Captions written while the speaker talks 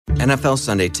NFL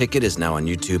Sunday Ticket is now on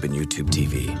YouTube and YouTube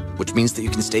TV, which means that you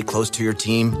can stay close to your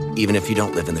team even if you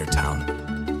don't live in their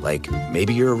town. Like,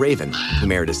 maybe you're a Raven who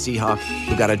married a Seahawk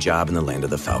who got a job in the land of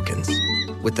the Falcons.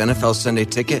 With NFL Sunday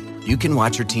Ticket, you can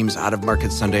watch your team's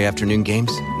out-of-market Sunday afternoon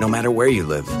games no matter where you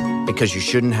live, because you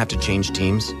shouldn't have to change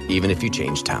teams even if you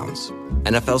change towns.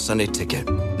 NFL Sunday Ticket,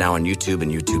 now on YouTube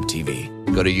and YouTube TV.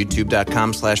 Go to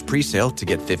youtube.com/presale to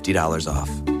get $50 off.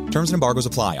 Terms and embargoes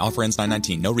apply. Offer ends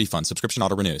 9/19. No refund. Subscription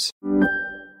auto renews.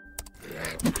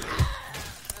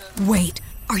 Wait,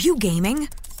 are you gaming?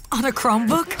 On a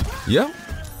Chromebook? Yep.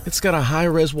 It's got a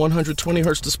high-res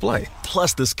 120Hz display,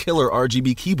 plus this killer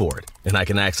RGB keyboard. And I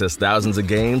can access thousands of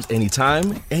games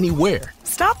anytime, anywhere.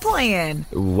 Stop playing.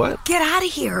 What? Get out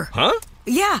of here. Huh?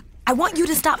 Yeah, I want you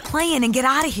to stop playing and get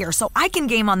out of here so I can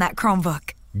game on that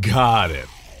Chromebook. Got it.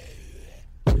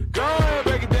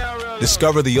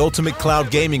 Discover the ultimate cloud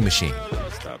gaming machine,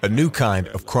 a new kind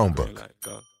of Chromebook.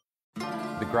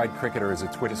 The grade cricketer is a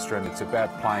Twitter stream. It's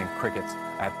about playing cricket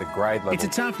at the grade level. It's a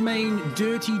tough, mean,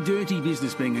 dirty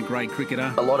business being a grade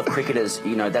cricketer. A lot of cricketers,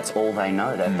 that's all they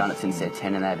know. They've done it since they're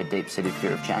 10 and they have a deep-seated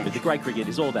fear of change. But the grade cricket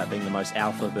is all about being the most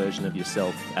alpha version of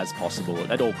yourself as possible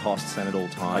at all costs and at all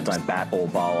times. I don't bat or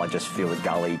bowl. I just feel the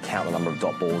gully, count the number of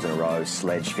dot balls in a row,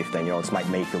 sledge 15-year-olds, make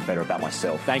me feel better about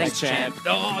myself. Thanks, champ.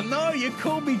 Oh, no, you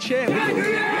called me champ.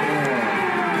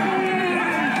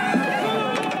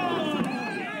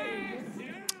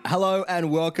 Hello and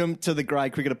welcome to the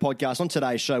Grade Cricketer Podcast. On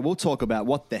today's show, we'll talk about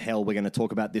what the hell we're going to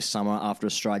talk about this summer after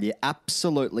Australia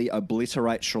absolutely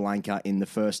obliterate Sri Lanka in the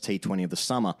first T20 of the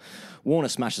summer. Warner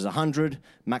smashes 100,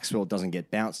 Maxwell doesn't get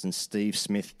bounced, and Steve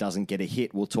Smith doesn't get a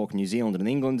hit. We'll talk New Zealand and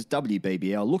England,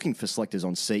 WBBL, looking for selectors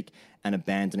on Seek and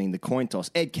abandoning the coin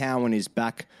toss. Ed Cowan is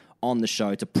back on the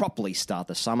show to properly start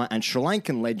the summer, and Sri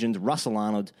Lankan legend Russel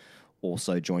Arnold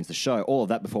also joins the show. All of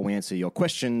that before we answer your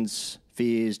questions,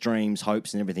 fears, dreams,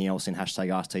 hopes, and everything else in hashtag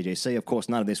AskTGC. Of course,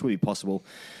 none of this would be possible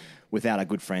without our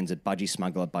good friends at Budgie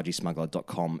Smuggler,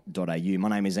 budgiesmuggler.com.au. My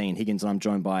name is Ian Higgins, and I'm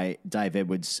joined by Dave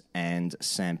Edwards and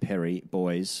Sam Perry.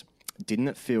 Boys, didn't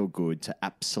it feel good to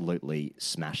absolutely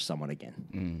smash someone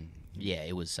again? Yeah,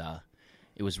 it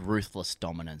was ruthless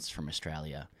dominance from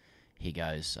Australia. He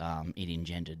goes, it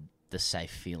engendered the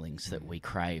safe feelings that we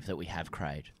crave, that we have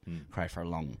craved for a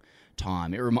long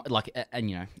time. It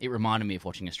reminded me of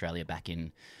watching Australia back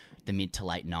in the mid to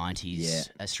late 90s. Yeah.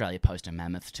 Australia post a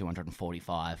mammoth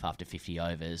 245 after 50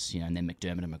 overs, and then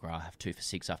McDermott and McGrath have 2 for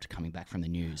 6 after coming back from the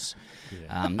news.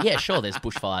 Yeah, sure, there's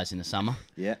bushfires in the summer.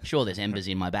 Yeah. Sure, there's embers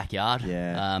in my backyard.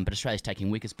 Yeah. But Australia's taking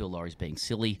wickets. Bill Laurie's being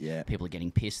silly. Yeah. People are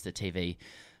getting pissed. The TV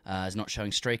is not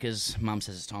showing streakers. Mum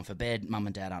says it's time for bed. Mum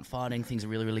and Dad aren't fighting. Things are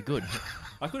really, really good.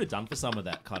 I could have done for some of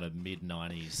that kind of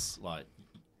mid-90s, like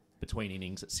between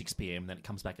innings at 6 p.m, then it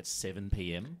comes back at 7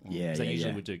 p.m. Yeah, they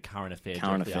usually would do current affair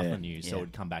during the afternoon, so it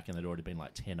would come back and there'd already been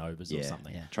like 10 overs or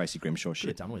something. Yeah. Tracy Grimshaw shit. Could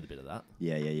have done with a bit of that.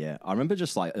 Yeah. I remember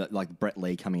just like Brett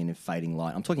Lee coming in and fading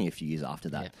light. I'm talking a few years after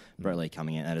that. Yeah. Brett Lee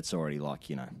coming in and it's already like,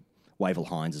 Wavell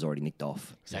Hines is already nicked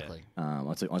off. Exactly.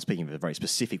 I'm speaking of a very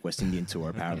specific West Indian tour,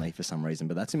 apparently, for some reason,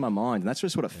 but that's in my mind. And that's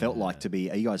just what it felt like to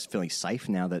be. Are you guys feeling safe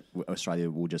now that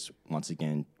Australia will just, once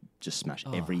again, just smash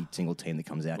every single team that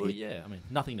comes out here? Yeah, I mean,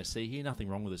 nothing to see here, nothing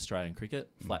wrong with Australian cricket.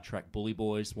 Flat track bully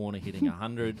boys, Warner hitting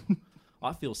 100.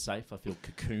 I feel safe. I feel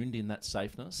cocooned in that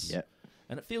safeness. Yeah.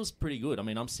 And it feels pretty good. I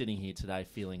mean, I'm sitting here today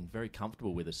feeling very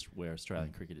comfortable with where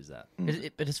Australian cricket is at.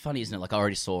 But it's funny, isn't it? Like I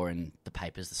already saw in the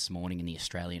papers this morning in The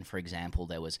Australian, for example,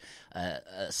 there was a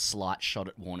slight shot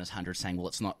at Warner's 100 saying, well,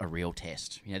 it's not a real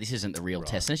test. This isn't the real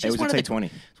test. And it's just it was a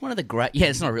T20. It's one of the great... Yeah,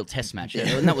 it's not a real test match.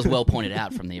 And that was well pointed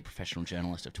out from the professional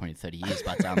journalist of 20 to 30 years.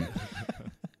 But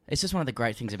it's just one of the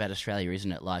great things about Australia,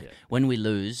 isn't it? Like, when we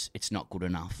lose, it's not good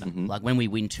enough. Mm-hmm. Like, when we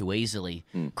win too easily,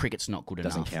 cricket's not good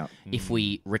enough. Doesn't count. If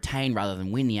we retain rather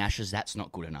than win the Ashes, that's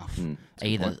not good enough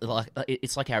either.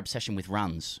 It's like our obsession with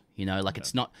runs,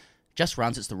 it's not just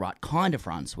runs, it's the right kind of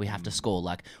runs we have to score.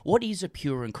 Like, what is a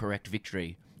pure and correct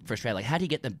victory for Australia? Like, how do you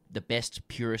get the best,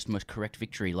 purest, most correct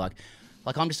victory? Like,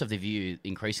 I'm just of the view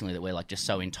increasingly that we're just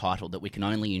so entitled that we can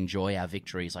only enjoy our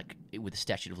victories with a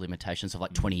statute of limitations of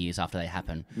 20 years after they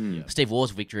happen. Yeah. Steve Waugh's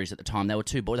victories at the time, they were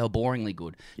boringly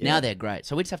good. Yeah. Now they're great.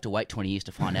 So we just have to wait 20 years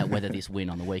to find out whether this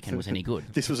win on the weekend was any good.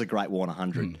 This was a great Warner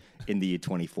 100 in the year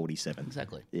 2047.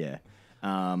 Exactly. Yeah.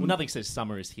 Well, nothing says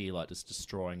summer is here like just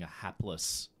destroying a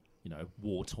hapless,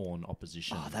 war-torn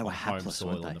opposition they were on home hapless,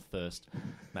 soil in the first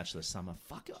match of the summer.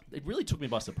 Fuck, it really took me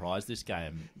by surprise, this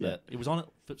game. That it was on,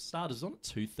 for starters, it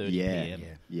was on at 2:30 p.m.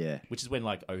 Yeah. Which is when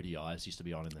ODIs used to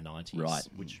be on in the 90s. Right.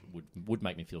 Which would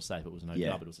make me feel safe. It was an ODI,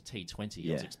 but it was a T20.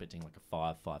 I was expecting a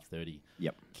 5:30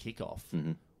 kickoff.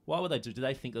 Mm-hmm. Why would they do? Do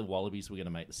they think the Wallabies were going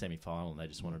to make the semi-final and they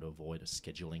just wanted to avoid a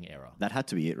scheduling error? That had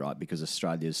to be it, right? Because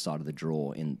Australia's side of the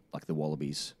draw in like the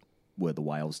Wallabies were the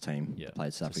Wales team that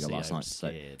played South Africa last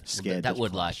night. Scared. That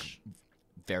would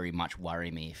very much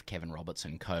worry me if Kevin Roberts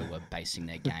and co were basing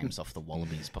their games off the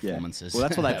Wallabies' performances. Well,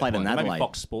 that's what they played in Adelaide. Maybe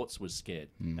Fox Sports was scared,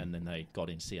 and then they got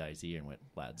in CA's ear and went,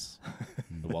 lads,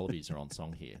 the Wallabies are on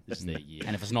song here. This is their year.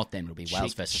 And if it's not them, it'll be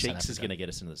Wales versus South Cheeks is Africa. going to get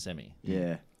us into the semi.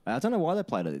 Yeah. I don't know why they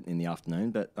played it in the afternoon,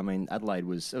 but I mean Adelaide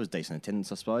was decent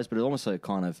attendance, I suppose. But it also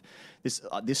kind of this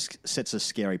sets a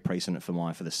scary precedent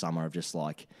for the summer of just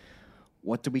like,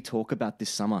 what do we talk about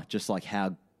this summer? Just like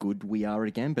how good we are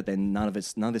again, but then none of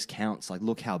this counts. Like,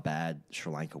 look how bad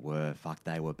Sri Lanka were. Fuck,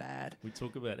 they were bad. We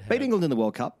talk about how beat England in the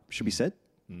World Cup, should be said.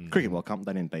 Cricket World Cup,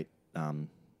 they didn't beat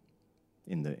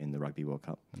in the Rugby World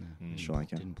Cup. Sri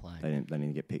Lanka didn't play. They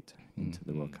didn't get picked into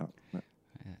the World Cup. No.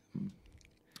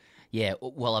 Yeah,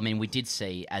 well, I mean, we did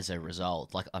see as a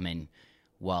result,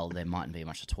 while there mightn't be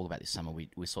much to talk about this summer,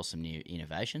 we saw some new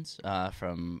innovations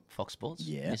from Fox Sports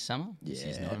this summer. This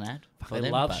is not an ad.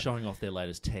 They love showing off their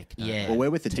latest tech. Yeah. Well, we're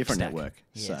with a different stack. network.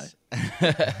 Yes.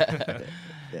 So.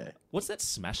 What's that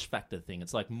smash factor thing?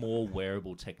 It's like more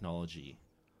wearable technology.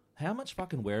 How much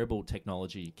fucking wearable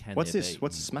technology can there be?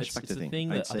 What's the smash factor thing? It's the thing? thing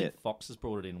that I think Fox has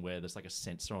brought it in where there's like a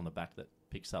sensor on the back that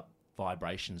picks up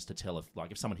vibrations to tell if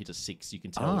someone hits a 6, you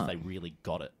can tell if they really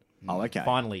got it. Oh, okay.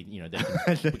 Finally,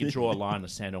 we can draw a line in the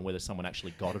sand on whether someone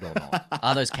actually got it or not.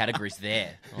 Are those categories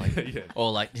there?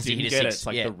 Or like, does he hit a 6? It's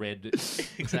like the red.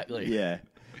 Exactly. Yeah.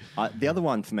 The other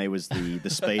one for me was the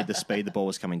speed the ball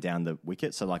was coming down the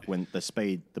wicket. So like when the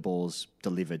speed the ball's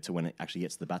delivered to when it actually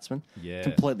gets to the batsman. Yeah.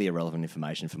 Completely irrelevant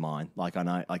information for mine. Like I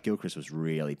know like Gilchrist was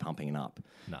really pumping it up.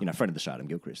 No. Friend of the show, Adam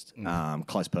Gilchrist.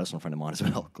 Close personal friend of mine as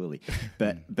well, clearly.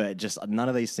 But just none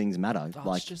of these things matter.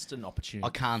 It's just an opportunity. I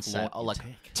can't say.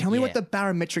 Tell me what the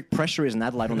barometric pressure is in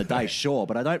Adelaide on the day, sure,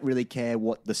 but I don't really care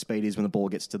what the speed is when the ball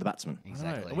gets to the batsman.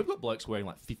 Exactly. And we've got blokes wearing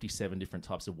like 57 different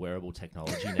types of wearable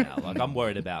technology now. Like I'm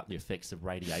worried about the effects of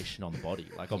radiation on the body.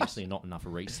 Like obviously not enough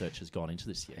research has gone into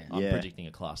this yet. I'm predicting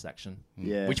a class action.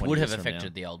 Yeah. Which would have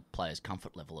affected the old player's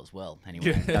comfort level as well.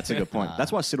 Anyway, that's a good point.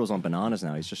 That's why Siddle's on bananas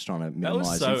now. He's just trying to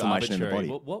minimise inflammation in the body.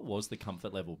 What was the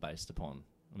comfort level based upon?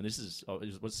 I mean,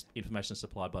 was information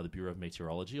supplied by the Bureau of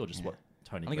Meteorology or just what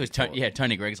Tony? I think it was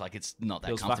Tony Gregg's like it's not that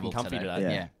Feels comfortable fucking comfy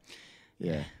today.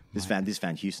 Yeah. This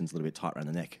Van Houston's a little bit tight around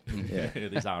the neck. Yeah.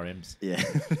 These RMs. Yeah.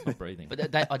 Not breathing.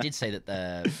 But I did say that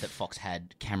that Fox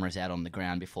had cameras out on the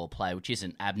ground before play, which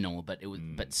isn't abnormal, but it was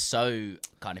but so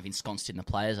kind of ensconced in the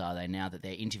players are they now that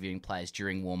they're interviewing players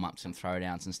during warm-ups and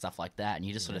throwdowns and stuff like that, and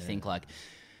you just sort of think like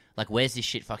where's this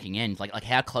shit fucking end? Like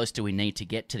how close do we need to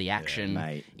get to the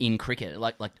action in cricket?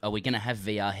 Like are we going to have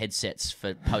VR headsets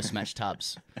for post-match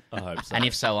tubs? I hope so. And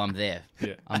if so, I'm there.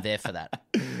 Yeah. I'm there for that.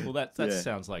 Well, that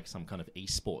sounds like some kind of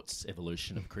esports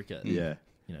evolution of cricket. Yeah.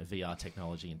 VR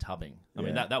technology and tubbing. I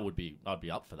mean, that would be, I'd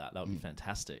be up for that. That would be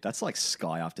fantastic. That's like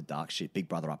Sky after dark shit. Big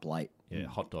Brother up late. Yeah,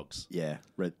 hot dogs. Yeah,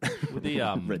 red With the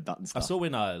red button stuff. I saw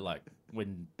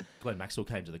when Glenn Maxwell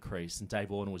came to the crease and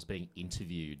Dave Warner was being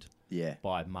interviewed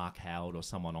by Mark Howard or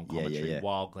someone on commentary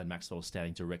while Glenn Maxwell was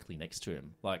standing directly next to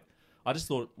him. Like, I just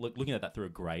thought, looking at that through a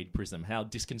grade prism, how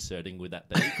disconcerting would that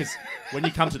be? Because when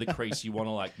you come to the crease, you want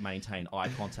to maintain eye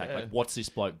contact. Like, what's this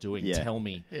bloke doing? Yeah. Tell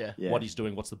me what he's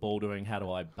doing. What's the ball doing? How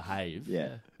do I behave?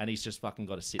 Yeah. And he's just fucking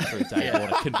got to sit through Dave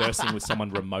Warner conversing with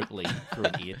someone remotely through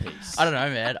an earpiece. I don't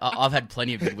know, man. I've had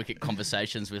plenty of mid-wicket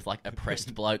conversations with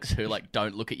oppressed blokes who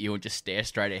don't look at you and just stare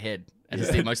straight ahead. And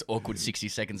it's the most awkward 60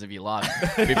 seconds of your life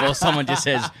before someone just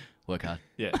says, work hard.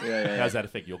 Yeah. How does that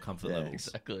affect your comfort levels?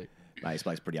 Exactly. Mate, his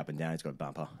bloke's pretty up and down. He's got a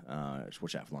bumper. Just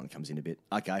watch out for the line that comes in a bit.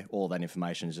 Okay, all that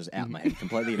information is just out my head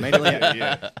completely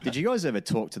immediately. Did you guys ever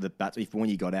talk to the batsman? When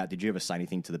you got out, did you ever say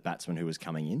anything to the batsman who was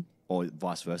coming in? Or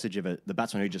vice versa? Did you ever, the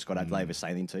batsman who just got out, did they ever say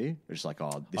anything to you? Or just like,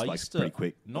 oh, this bloke's pretty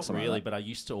quick? Not really, but I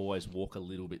used to always walk a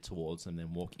little bit towards them,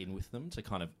 then walk in with them to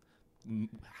kind of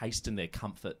hasten their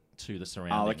comfort to the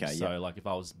surroundings. Oh, okay, so, if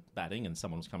I was batting and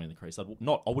someone was coming in the crease, I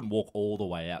wouldn't walk all the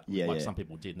way out some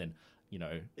people did, and then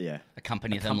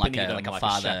accompany them like a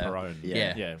father,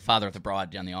 chaperone. Father of the bride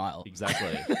down the aisle.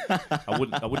 Exactly. I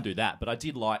wouldn't do that, but I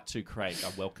did like to create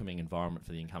a welcoming environment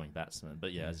for the incoming batsman.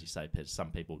 But as you say, Pez, some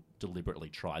people deliberately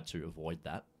tried to avoid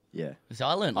that. Yeah. So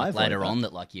I learned later on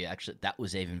that that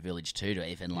was even village too, to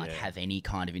even have any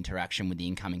kind of interaction with the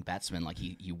incoming batsman. Like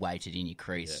you waited in your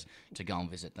crease to go and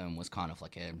visit them was kind of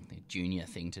like a junior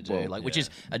thing to do. Which is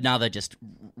another just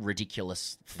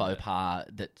ridiculous faux pas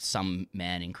that some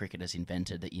man in cricket has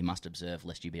invented that you must observe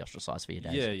lest you be ostracised for your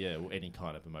days. Yeah. Well, any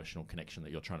kind of emotional connection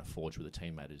that you're trying to forge with a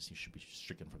teammate is you should be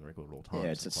stricken from the record at all times.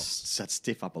 Yeah, it's that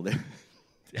stiff upper lip.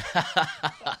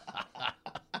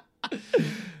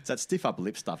 It's that stiff upper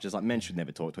lip stuff. Just like men should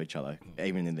never talk to each other,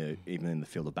 even in the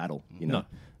field of battle. You know,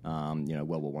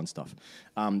 World War I stuff.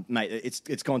 Mate,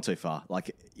 it's gone too far.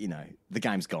 Like, you know, the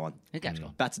game's gone. The game's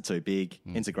gone. Bats are too big.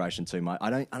 Integration too much. I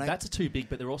don't. Bats are too big,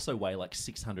 but they also weigh like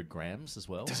 600 grams as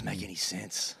well. Doesn't make any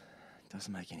sense.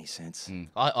 Doesn't make any sense.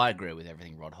 I agree with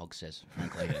everything Rod Hogg says,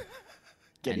 frankly.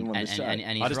 Get him on the show.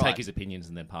 And I just take his opinions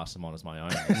and then pass them on as my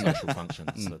own social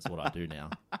functions. That's what I do now.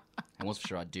 And what's for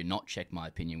sure, I do not check my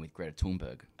opinion with Greta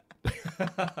Thunberg.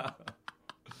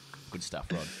 Good stuff,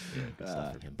 Rod. Yeah, good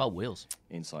stuff from him. But wheels.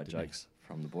 Inside jokes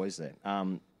from the boys there.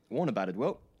 Warner batted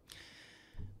well.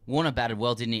 Warner batted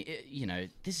well, didn't he? You know,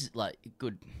 this is like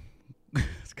good. I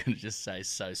was going to just say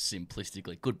so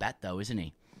simplistically. Good bat, though, isn't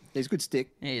he? He's a good stick.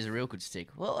 Yeah, he's a real good stick.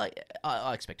 Well,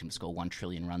 I expect him to score 1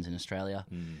 trillion runs in Australia.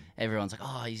 Everyone's like,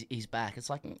 oh, he's back. It's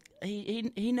like,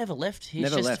 he never left. He's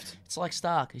never just, left. It's like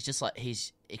Stark. He's just like,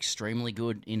 he's extremely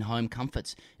good in home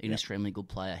comforts. An extremely good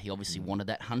player. He obviously wanted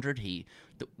that 100.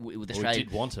 With Australia, he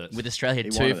did want it. With Australia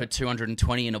 2 for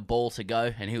 220 and a ball to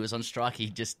go, and he was on strike. He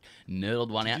just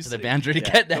nurtled one out to the boundary to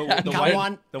get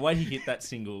that. The way he hit that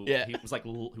single, he was like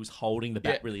he was holding the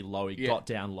bat really low. He got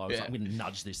down low. He was like, I'm going to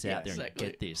nudge this out there and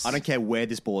get this. I don't care where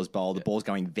this ball is bowled. The ball's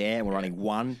going there, and we're running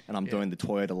one, and I'm doing the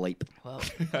Toyota leap. Well,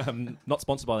 not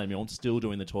sponsored by them. I'm still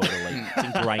doing the Toyota leap.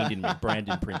 It's ingrained in me. Brand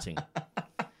imprinting.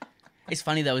 It's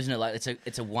funny though, isn't it? Like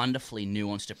it's a wonderfully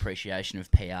nuanced appreciation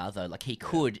of PR though. Like he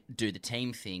could do the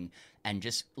team thing and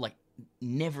just like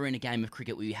never in a game of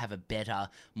cricket will you have a better,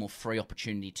 more free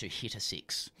opportunity to hit a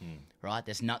six, right?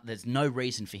 There's no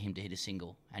reason for him to hit a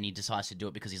single, and he decides to do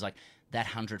it because he's like, that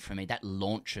 100 for me, that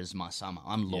launches my summer.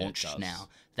 I'm launched now.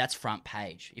 That's front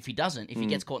page. If he doesn't, if he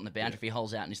gets caught in the boundary, if he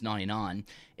holds out and is 99,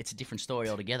 it's a different story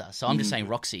altogether. So I'm just saying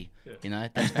Roxy, you know,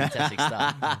 that's a fantastic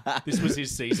start. This was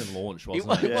his season launch,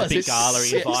 wasn't it? Big gala,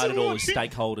 he invited all his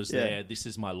stakeholders there. This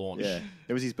is my launch. Yeah,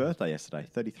 it was his birthday yesterday,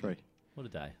 33. What a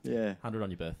day. Yeah. 100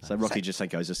 on your birthday. So Rocky just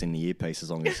goes just in the earpiece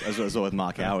as long as with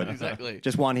Mark Howard. Exactly.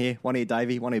 Just one here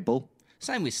Davey, one here Bull.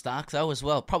 Same with Stark though as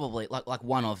well. Probably like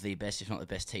one of the best, if not the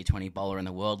best T20 bowler in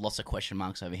the world. Lots of question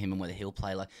marks over him and whether he'll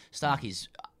play. Like Stark is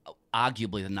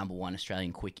arguably the number one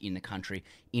Australian quick in the country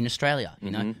in Australia.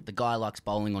 You know, the guy likes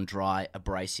bowling on dry,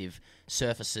 abrasive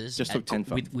surfaces. Just took 10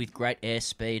 with great air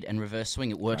speed and reverse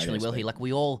swing. It works really well.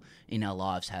 We all in our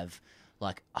lives have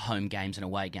like home games and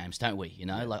away games, don't we? You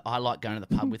know, like I like going to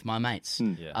the pub with my mates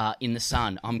in the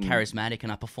sun. I'm charismatic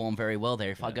and I perform very well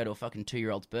there. If I go to a fucking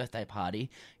 2-year-old's birthday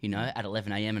party, you know, at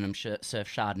 11 a.m. and I'm served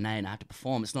Chardonnay and I have to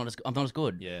perform, I'm not as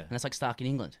good. Yeah. And it's like Stark in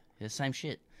England. It's the same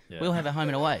shit. Yeah. We all have a home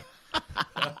and away.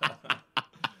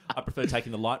 I prefer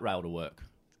taking the light rail to work.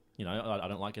 You know, I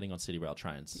don't like getting on city rail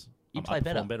trains. You play I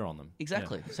perform better on them.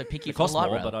 Exactly. Yeah. So pick you it for the costs light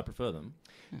more, rail. but I prefer them.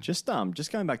 Just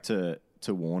going back to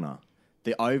Warner.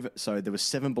 So there was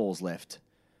 7 balls left.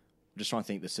 I'm just trying to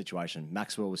think the situation.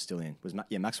 Maxwell was still in.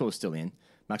 Maxwell was still in.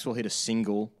 Maxwell hit a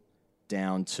single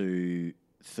down to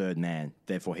third man.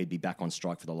 Therefore, he'd be back on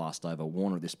strike for the last over.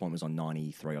 Warner at this point was on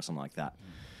 93 or something like that.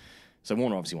 So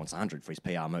Warner obviously wants 100 for his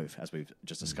PR move, as we've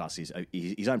just discussed.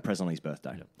 His own present on his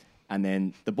birthday. Yep. And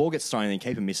then the ball gets thrown and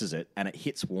keeper misses it, and it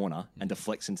hits Warner and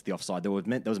deflects into the offside. There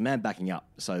was a man backing up,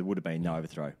 so it would have been no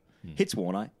overthrow. Hits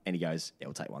Warner, and he goes,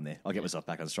 we'll take one there. I'll get myself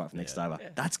back on strike for next over. Yeah.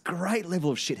 That's great level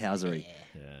of shithousery.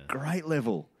 Yeah. Great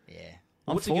level. Yeah.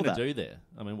 What's he going to do there?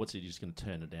 I mean, what's he just going to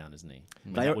turn it down, isn't he? I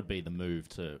mean, that would be the move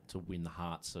to win the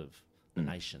hearts of the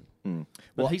nation.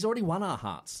 But he's already won our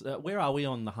hearts. Where are we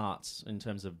on the hearts in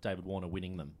terms of David Warner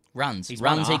winning them? Runs. He's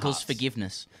runs equals hearts.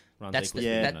 Forgiveness. Runs that's equals the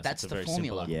forgiveness. that's the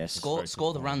formula. Yes.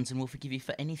 Score the runs and we'll forgive you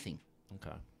for anything.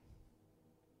 Okay.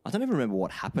 I don't even remember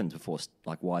what happened before,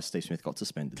 like why Steve Smith got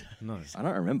suspended. No. I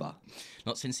don't remember.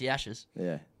 Not since the Ashes.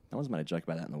 Yeah. No one's made a joke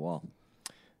about that in a while.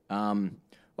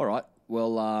 All right.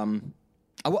 Well,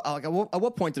 at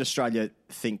what point did Australia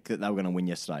think that they were going to win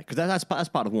yesterday? Because that's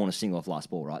part of Warner's single off last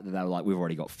ball, right? That they were like, we've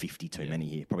already got 50 too many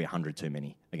here, probably 100 too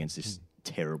many against this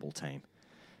terrible team.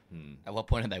 At what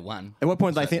point had they won? At what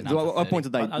point did they think? At what point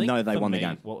did they know they won the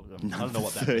game? Well, I don't know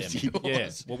what that meant. Yeah.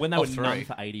 Well, when they were none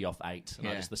for 80 off 8,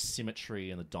 and just the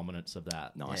symmetry and the dominance of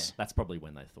that. Nice. Yeah. That's probably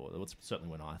when they thought. It was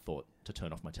certainly when I thought to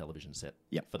turn off my television set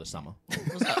for the summer.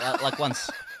 It was like once,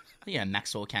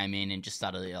 Maxwell came in and just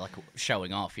started like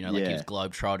showing off. You know, like he was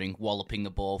globe-trotting, walloping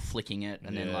the ball, flicking it,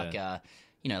 and then like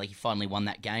he finally won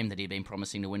that game that he'd been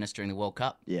promising to win us during the World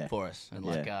Cup for us. And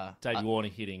Davey Warner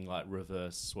hitting like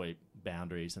reverse sweep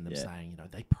boundaries and them saying,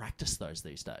 they practice those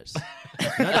these days.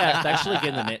 They actually get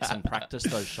in the nets and practice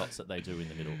those shots that they do in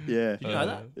the middle. Yeah. Did you know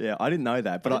that? Yeah, I didn't know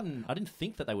that. But I didn't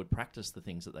think that they would practice the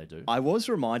things that they do. I was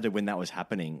reminded when that was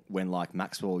happening, when like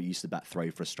Maxwell used to bat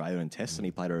 3 for Australia in tests and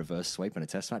he played a reverse sweep in a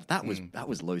test match. That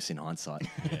was loose in hindsight.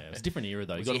 Yeah, it was a different era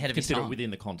though. You got to consider it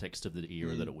within the context of the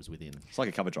era that it was within. It's like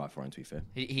a cover drive for him, to be fair.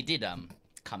 He did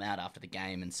come out after the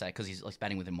game and say, because he's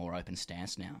batting with a more open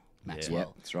stance now, Maxwell. Yeah,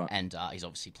 that's right. And he's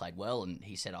obviously played well, and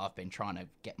he said, I've been trying to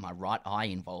get my right eye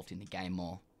involved in the game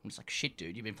more. I'm just like, shit,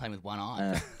 dude, you've been playing with one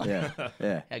eye.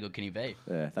 Yeah. How good can you be?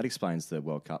 Yeah, that explains the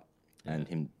World Cup and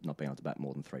him not being able to bat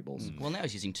more than 3 balls. Well, now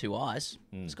he's using 2 eyes.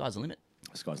 Sky's the limit.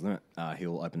 Sky's the limit.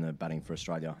 He'll open the batting for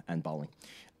Australia and bowling.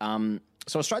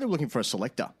 So Australia were looking for a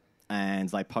selector, and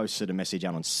they posted a message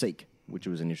out on Seek, which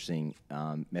was an interesting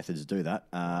method to do that.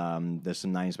 There's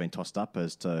some names being tossed up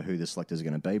as to who the selectors are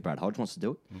going to be. Brad Hodge wants to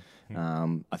do it.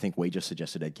 I think we just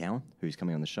suggested Ed Cowan, who's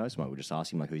coming on the show, so we'll just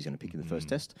ask him who he's going to pick in the first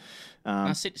test.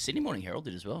 Sydney Morning Herald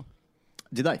did as well.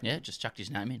 Did they? Yeah, just chucked his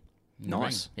name in.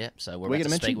 Nice. Yeah, so we're going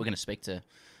to speak to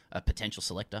a potential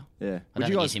selector. Yeah. I don't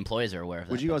think his employers are aware of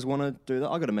that. Would you guys want to do that?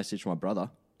 I got a message from my brother,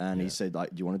 and he said, do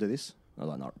you want to do this? I was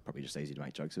like, no, probably just easy to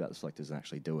make jokes about the selectors and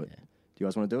actually do it. Yeah. Do you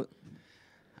guys want to do it?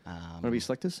 Want to be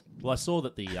selectors? Well, I saw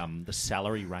that the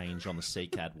salary range on the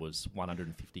CCAD was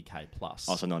 150k plus.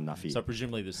 Oh, so not enough here. So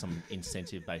presumably there's some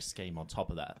incentive-based scheme on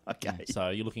top of that. Okay. So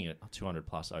you're looking at 200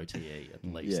 plus OTE at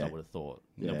least, I would have thought.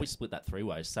 Yeah. If we split that 3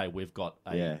 ways, say we've got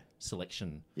a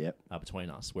selection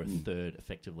between us, we're a third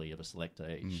effectively of a selector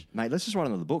each. Mate, let's just write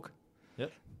another book.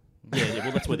 Yep. Yeah,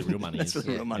 well, that's where the real money is. That's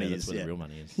where the real money is. That's where the real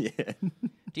money is. Yeah.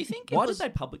 Do you think? Why did they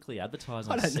publicly advertise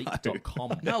on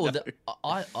Seek.com? No,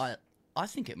 I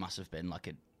think it must have been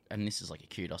like and this is like a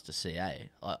kudos to CA.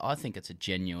 I think it's a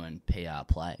genuine PR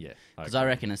play. Yeah, because I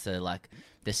reckon it's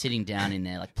they're sitting down in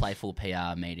their like playful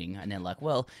PR meeting, and they're like,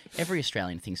 well, every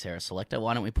Australian thinks they're a selector.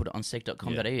 Why don't we put it on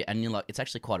seek.com.au? Yeah. And you're like, it's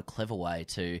actually quite a clever way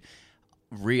to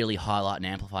really highlight and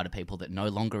amplify to people that no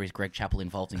longer is Greg Chappell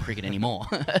involved in cricket anymore.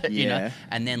 You know?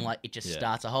 And then it just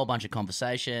starts a whole bunch of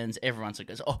conversations. Everyone's like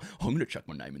goes, I'm going to chuck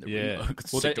my name in the ring.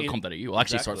 Seek.com.au. I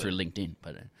actually saw it through LinkedIn.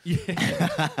 But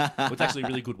Well, it's actually a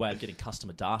really good way of getting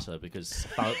customer data because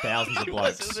thousands of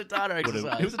blokes. It was a data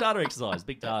exercise. It was a data exercise.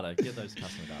 Big data. Get those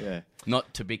customer data. Yeah.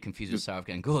 Not to be confused with Sarah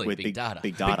Ganguly. With big data.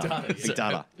 Big data. Big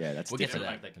data. Yeah, that's we'll different. Get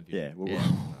to that. Make that confusing.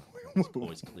 Yeah.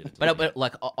 Always clear to but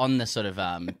like on the sort of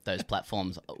those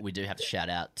platforms, we do have to shout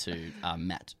out to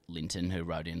Matt Linton, who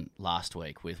wrote in last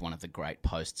week with one of the great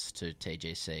posts to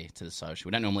TGC, to the social.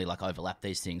 We don't normally overlap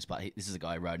these things, but this is a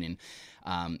guy who wrote in.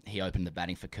 He opened the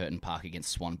batting for Curtin Park against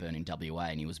Swanburn in WA,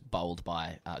 and he was bowled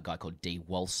by a guy called D.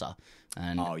 Walser.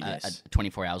 And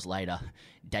 24 hours later,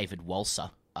 David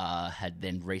Walser had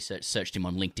then searched him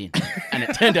on LinkedIn, and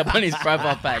it turned up on his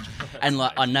profile page. And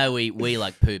I know we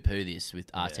poo-poo this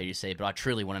with RTGC, but I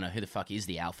truly want to know who the fuck is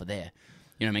the alpha there.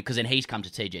 You know what I mean? Because then he's come to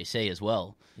TGC as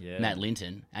well, Matt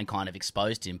Linton, and kind of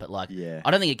exposed him. But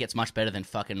I don't think it gets much better than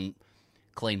fucking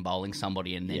clean bowling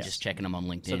somebody and then just checking them on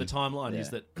LinkedIn. So the timeline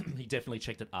is that he definitely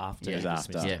checked it after. It was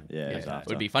after. It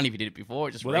would be funny if he did it before,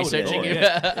 just well, researching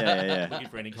it. Looking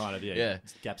for any kind of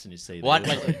gaps in his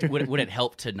CV. Would it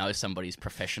help to know somebody's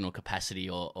professional capacity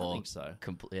or I think so.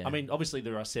 I mean, obviously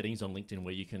there are settings on LinkedIn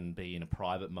where you can be in a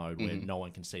private mode where no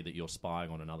one can see that you're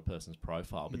spying on another person's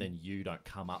profile, but then you don't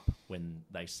come up when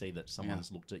they see that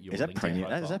someone's looked at your LinkedIn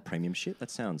profile. Is that premium shit?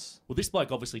 That sounds... Well, this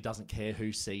bloke obviously doesn't care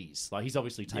who sees. He's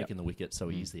obviously taken the wicket, so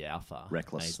he's the alpha.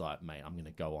 Reckless. And he's like, mate, I'm going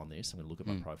to go on this. I'm going to look at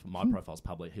my profile. My profile's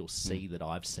public. He'll see that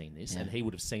I've seen this, and he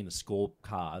would have seen the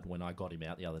scorecard when I got him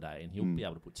out the other day, and he'll be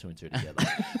able to put 2 and 2 together.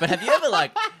 But have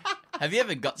you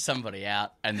ever got somebody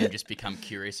out and then just become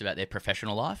curious about their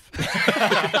professional life?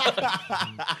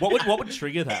 What would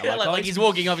trigger that? Like he's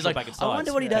walking off, he's like, I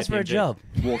wonder what he does for a job.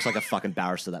 Walks like a fucking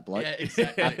barrister, that bloke. Yeah,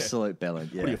 exactly. Absolute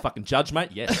bellend. Yeah. What are you, a fucking judge, mate?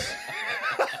 Yes.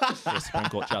 Yes, Supreme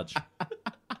Court judge.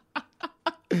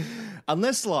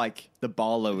 Unless the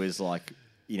bowler is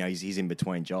he's in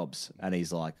between jobs and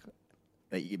he's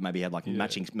maybe he had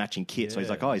matching kit, so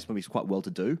he's he's quite well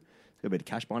to do. Got a bit of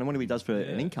cash behind him. I wonder what he does for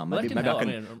an income. Maybe I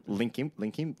can link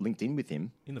in with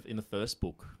him. In the first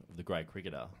book of The Great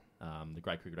Cricketer, the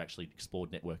Great Cricketer actually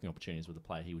explored networking opportunities with the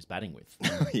player he was batting with.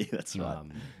 Yeah, that's right.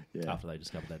 After they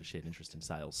discovered they had a shared interest in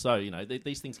sales. So,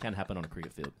 these things can happen on a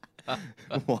cricket field.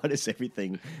 Why does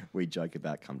everything we joke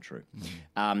about come true?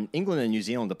 England and New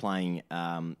Zealand are playing,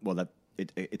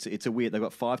 it's a weird, they've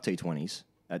got 5 T20s.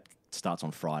 It starts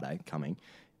on Friday coming.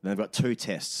 Then they've got 2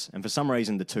 tests. And for some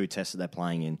reason, the 2 tests that they're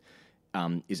playing in,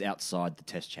 is outside the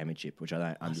Test Championship, which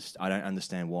I don't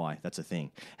understand why. That's a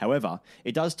thing. However,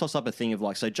 it does toss up a thing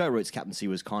of so Joe Root's captaincy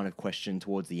was kind of questioned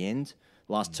towards the end,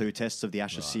 last two tests of the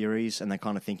Ashes series, and they're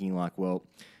kind of thinking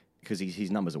because his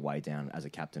numbers are way down as a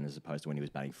captain as opposed to when he was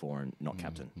batting for and not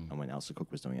captain, and when Alistair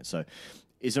Cook was doing it. So,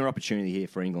 is there an opportunity here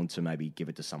for England to maybe give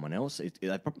it to someone else?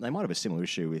 They might have a similar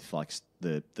issue with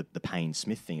the Payne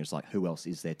Smith thing. It's who else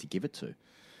is there to give it to?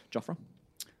 Jofra?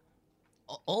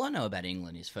 All I know about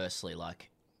England is firstly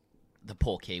the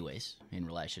poor Kiwis in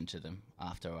relation to them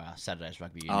after Saturday's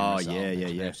rugby union result.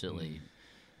 Yeah. Absolutely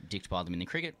dicked by them in the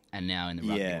cricket, and now in the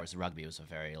rugby, whereas the rugby was a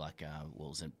very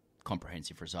was a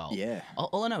comprehensive result. Yeah.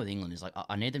 All I know with England is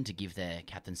I need them to give their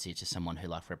captaincy to someone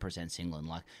who represents England.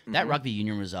 That rugby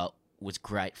union result was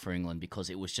great for England because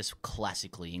it was just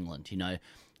classically England.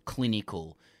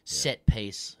 Clinical, set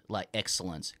piece,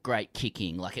 excellence, great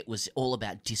kicking. It was all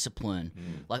about discipline.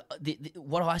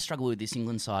 What I struggle with this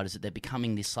England side is that they're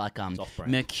becoming this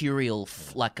mercurial,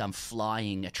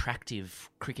 flying,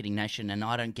 attractive cricketing nation, and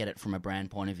I don't get it from a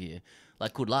brand point of view.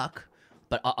 Good luck.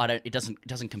 But I don't. It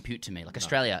doesn't compute to me.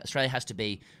 Australia has to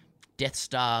be Death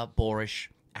Star, boorish,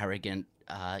 arrogant.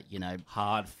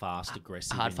 Hard, fast,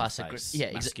 aggressive. Hard, fast, aggressive.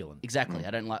 Yeah, masculine. Exactly.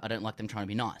 I don't like them trying to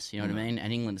be nice. You know what I mean?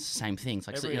 And England is the same thing.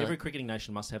 It's every cricketing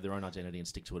nation must have their own identity and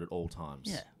stick to it at all times.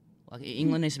 Yeah,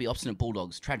 England needs to be obstinate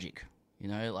bulldogs. Tragic.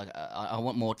 I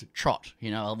want more Trot.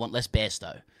 I want less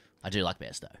Bairstow. I do like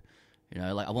Bairstow.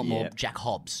 I want more Jack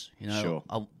Hobbs. Sure.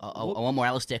 I want more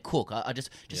Alistair Cook. I just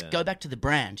go back to the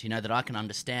brand, that I can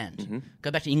understand. Mm-hmm.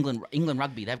 Go back to England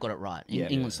rugby. They've got it right.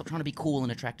 England, stop trying to be cool and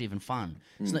attractive and fun.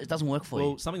 It doesn't work for you.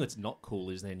 Well, something that's not cool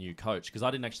is their new coach, because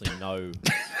I didn't actually know.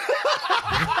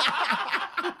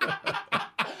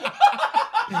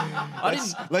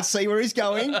 Let's see where he's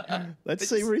going. Let's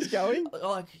see where he's going.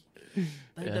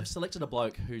 They've selected a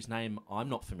bloke whose name I'm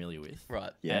not familiar with.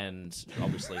 Right. Yeah. And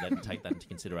obviously they didn't take that into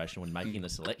consideration when making the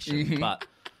selection. But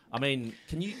I mean,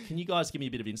 can you guys give me a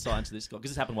bit of insight into this guy?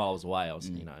 Because this happened while I was away. I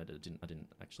didn't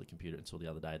actually compute it until the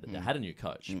other day that they had a new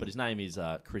coach. But his name is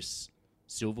Chris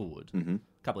Silverwood. A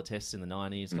couple of tests in the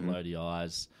 90s, a couple of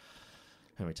ODIs.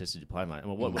 How many tests did you play, mate?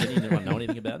 Did anyone know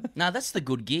anything about it? No, that's the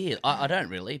good gear. I don't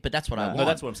really, but that's what I want. No,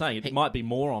 that's what I'm saying. It might be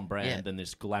more on brand than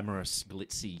this glamorous,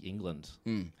 glitzy England.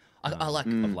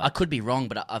 I could be wrong,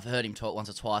 but I've heard him talk once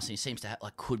or twice, and he seems to have,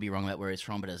 could be wrong about where he's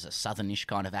from, but has a southernish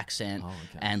kind of accent,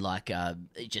 and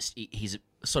he's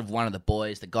sort of one of the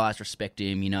boys. The guys respect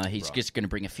him. He's just going to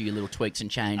bring a few little tweaks and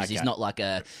changes. Okay. He's not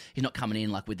he's not coming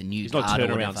in with the new. He's not a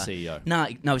turnaround CEO. No,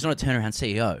 he's not a turnaround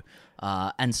CEO.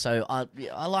 And so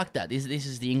I like that. This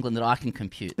is the England that I can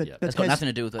compute. But that's got nothing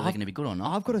to do with whether they're going to be good or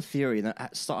not. I've got a theory that I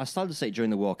started to see it during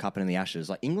the World Cup and in the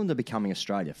Ashes. England are becoming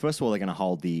Australia. First of all, they're going to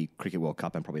hold the Cricket World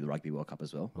Cup and probably the Rugby World Cup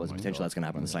as well. Potentially that's going to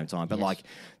happen at the same time. But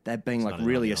they're being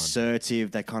really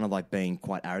assertive. They're kind of being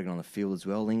quite arrogant on the field as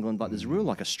well. England, but there's real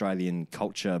Australian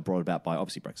culture brought about by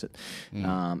obviously Brexit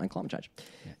and climate change.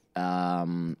 Yeah.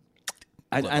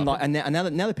 And now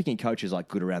they're picking coaches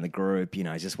good around the group.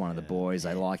 He's just one of the boys.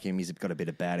 They like him. He's got a bit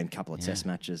about him. Couple of test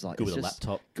matches. Good with a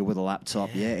laptop. Good with a laptop.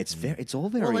 Yeah, it's all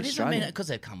very well, it Australian. Because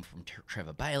they've come from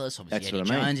Trevor Bayliss. Obviously, That's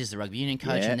Eddie Jones is the rugby union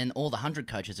coach, and then all the 100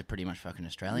 coaches are pretty much fucking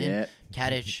Australian. Yeah.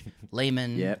 Kadich,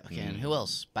 Lehman. And who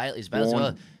else? Bayless.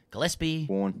 Gillespie.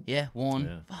 Warren. Yeah, Warren.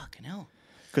 Yeah. Fucking hell.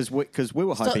 Because we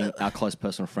were hoping our close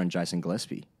personal friend Jason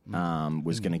Gillespie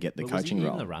was going to get the coaching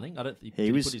role. role. Was he in the running? Did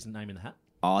he put his name in the hat?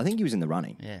 Oh, I think he was in the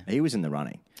running. Yeah. He was in the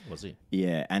running. Was he?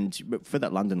 Yeah, and for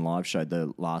that London live show,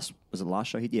 the last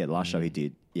show he did? Yeah, the last show he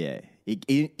did. Yeah. He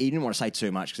didn't want to say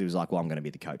too much because he was like, well, I'm going to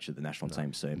be the coach of the national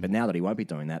team soon. But now that he won't be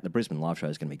doing that, the Brisbane live show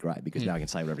is going to be great because now he can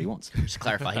say whatever he wants. Just to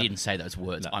clarify, he didn't say those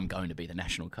words, I'm going to be the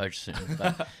national coach soon.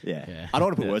 But, yeah. I don't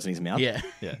want to put words in his mouth. Yeah.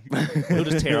 He'll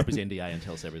just tear up his NDA and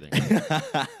tell us everything.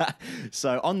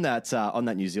 So on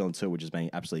that New Zealand tour, which has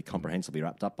been absolutely comprehensively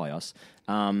wrapped up by us,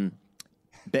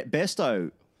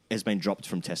 Bairstow has been dropped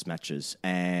from test matches,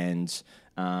 and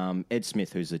Ed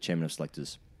Smith, who's the chairman of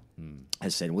selectors,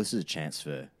 has said, well, this is a chance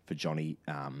for Johnny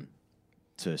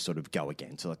to sort of go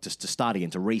again, to start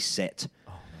again, to reset.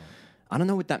 Oh, no. I don't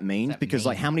know what that means because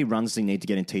how many runs does he need to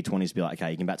get in T20s to be like,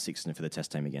 okay, you can bat 6 for the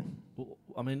test team again? Well,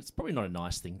 I mean, it's probably not a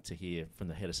nice thing to hear from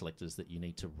the head of selectors that you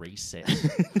need to reset.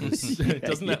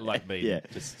 Doesn't that mean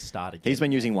just start again? He's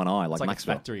been using one eye, it's like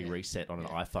Maxwell. A factory reset on an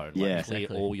iPhone. Yeah, clear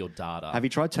all your data. Have you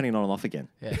tried turning it on and off again?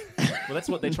 Yeah. Well, that's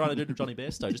what they're trying to do to Johnny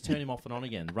Bairstow. Just turn him off and on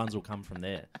again. Runs will come from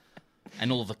there. And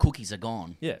all of the cookies are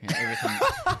gone. Yeah. Everything.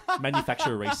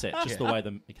 Manufacturer reset, just the way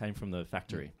it came from the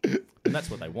factory. And that's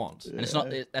what they want. And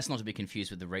that's not to be confused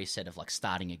with the reset of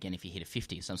starting again if you hit a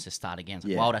 50. Someone says start again. It's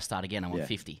why would I start again? I want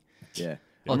 50. Yeah.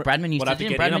 Well, Bradman used What, I to. have to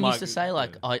Didn't get in? Bradman I'm used to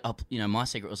like, say like, my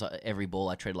secret was like, every ball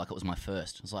I treated like it was my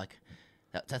first. It was like,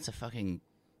 that's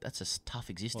a tough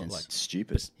existence. Like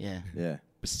stupid. Yeah.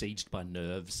 Besieged by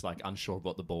nerves, like unsure of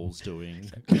what the ball's doing.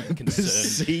 Concerned.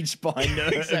 Besieged by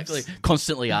nerves. Exactly.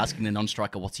 Constantly asking the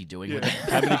non-striker, what's he doing with it?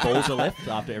 How many balls are left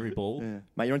after every ball? Yeah.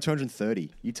 Mate, you're on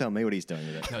 230. You tell me what he's doing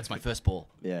with it. No, it's my first ball.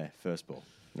 Yeah, first ball.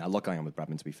 No, a lot going on with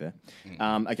Bradman, to be fair.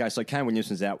 Okay, so Kane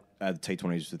Williamson's out at the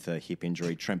T20s with a hip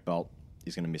injury. Trent Bolt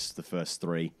is going to miss the first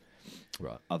 3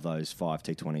 of those 5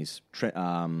 T20s.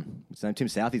 Tim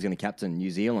Southey's going to captain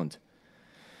New Zealand.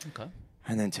 Okay.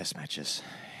 And then test matches.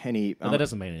 That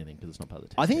doesn't mean anything because it's not part of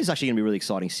the test. I think it's actually going to be a really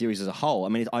exciting series as a whole. I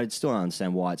mean, I still don't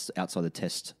understand why it's outside the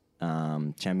Test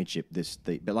Championship.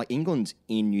 But like England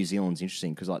in New Zealand's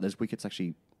interesting because like those wickets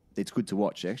actually, it's good to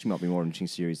watch. It actually might be more interesting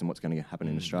series than what's going to happen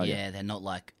in Australia. Yeah, they're not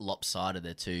like lopsided.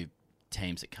 They're two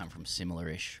teams that come from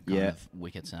similar-ish kind of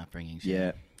wickets and upbringings.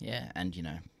 Yeah,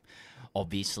 and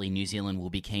obviously New Zealand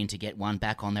will be keen to get one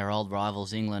back on their old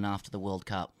rivals England after the World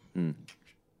Cup.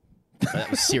 That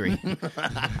was Siri.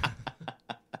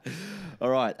 All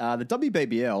right, the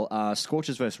WBBL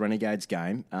Scorchers versus Renegades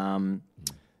game.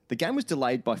 The game was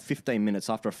delayed by 15 minutes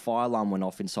after a fire alarm went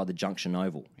off inside the Junction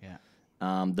Oval. Yeah.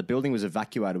 The building was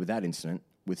evacuated with that incident,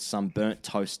 with some burnt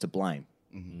toast to blame.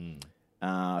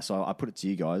 So I put it to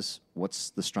you guys: what's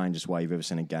the strangest way you've ever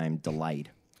seen a game delayed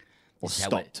or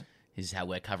stopped? This is how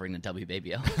we're covering the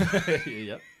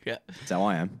WBBL. Yeah. That's how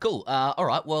I am. Cool. All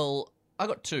right. Well, I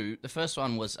got 2. The first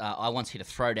one was I once hit a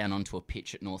throwdown onto a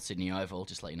pitch at North Sydney Oval,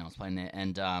 just to let you know I was playing there,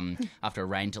 and after a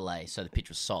rain delay, so the pitch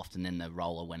was soft, and then the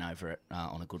roller went over it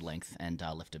on a good length and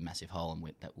left a massive hole, and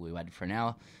we waited for an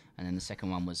hour. And then the second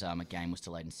one was a game was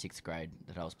delayed in 6th grade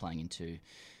that I was playing into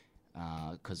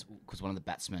because one of the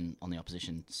batsmen on the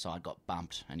opposition side got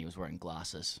bumped, and he was wearing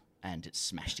glasses, and it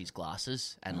smashed his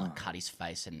glasses and like cut his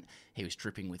face, and he was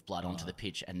dripping with blood onto the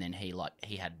pitch. And then he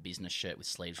had a business shirt with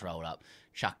sleeves rolled up,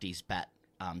 chucked his bat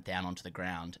down onto the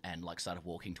ground, and like started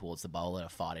walking towards the bowler to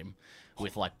fight him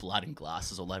with like blood and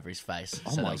glasses all over his face.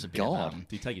 Oh so my God! Did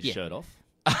he take his shirt off?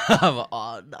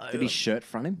 Oh no! Did his shirt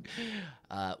front him?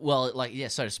 Well, like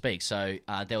so to speak. So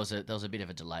there was a bit of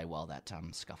a delay while that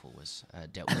scuffle was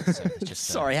dealt with. So it's just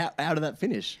sorry. How did that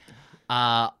finish?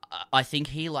 I think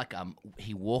he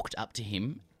walked up to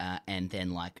him and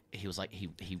then he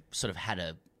sort of had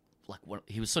a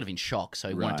he was sort of in shock, so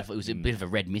he wanted to, it was a bit of a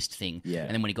red mist thing. Yeah.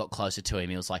 And then when he got closer to him,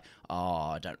 he was like,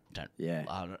 "Oh, I don't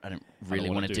really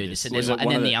want to do this." And Was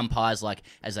then the umpires,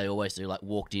 as they always do,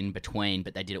 walked in between,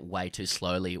 but they did it way too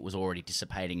slowly. It was already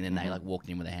dissipating, and then they walked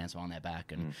in with their hands behind their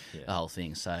back and the whole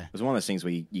thing. So it was one of those things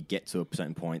where you get to a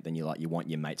certain point, then you want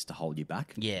your mates to hold you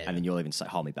back. Yeah. And then you'll even say,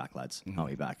 "Hold me back, lads. Hold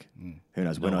me back." Who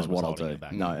knows? Who knows what I'll do?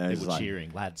 No, they were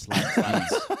cheering, lads,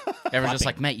 lads. Everyone's just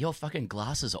like, "Mate, your fucking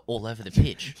glasses are all over the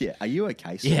pitch." Yeah. Are you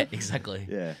okay, sir? Yeah, exactly.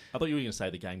 Yeah. I thought you were going to say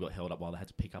the game got held up while they had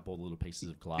to pick up all the little pieces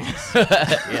of glass.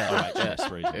 Yeah.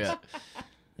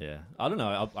 I don't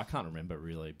know. I can't remember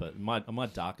really, but on my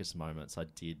darkest moments, I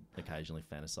did occasionally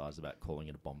fantasize about calling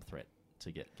it a bomb threat to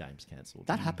get games cancelled.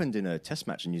 That happened in a test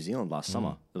match in New Zealand last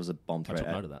summer. There was a bomb threat. I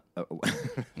took note of that.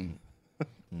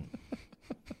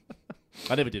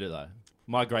 I never did it though.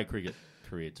 My grade cricket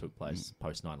career took place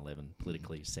post 9/11,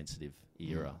 politically sensitive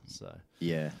era. So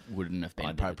wouldn't have been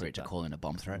appropriate to call in a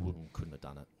bomb threat. Couldn't have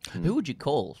done it. Who would you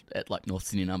call at North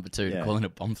Sydney number 2 to call in a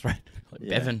bomb threat?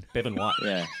 Bevan White.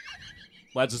 Yeah.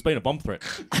 Lads, there's been a bomb threat.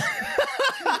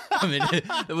 I mean,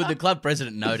 would the club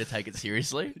president know to take it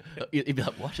seriously? He'd be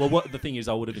like, "What?" Well, the thing is,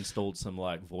 I would have installed some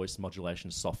voice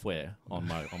modulation software on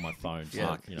my phone.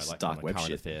 Yeah. Dark web current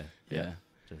shit. affair. Yeah.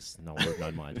 Just no one would have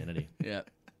known my identity. Yeah.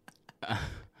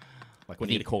 When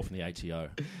you get a call from the ATO.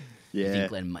 Yeah. You think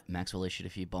Glenn Maxwell issued a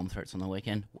few bomb threats on the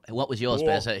weekend? What was yours,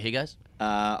 Bear? So here goes.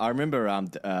 I remember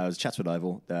it was Chatswood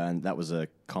Oval, and that was a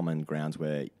common grounds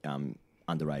where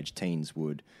underage teens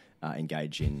would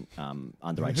engage in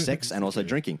underage sex and also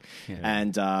drinking. Yeah.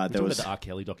 And there was the R.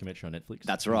 Kelly documentary on Netflix.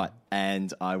 That's right.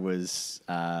 And I was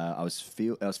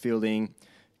fielding.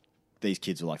 These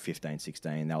kids were 15,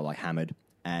 16. They were hammered,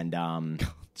 and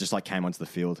just came onto the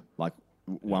field.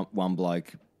 One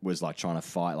bloke was trying to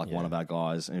fight one of our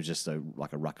guys, and it was just a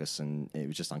ruckus, and it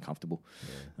was just uncomfortable.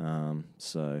 Yeah.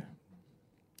 So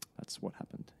that's what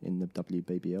happened in the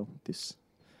WBBL.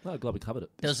 Well, glad we covered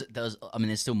it.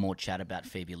 There's still more chat about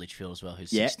Phoebe Litchfield as well, who's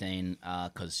 16,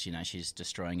 because she's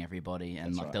destroying everybody,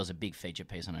 and there was a big feature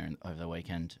piece on her over the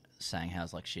weekend saying how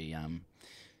she,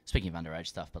 speaking of underage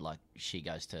stuff, but she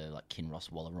goes to Kinross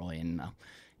Walleroy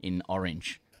in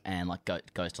Orange, and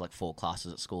goes to 4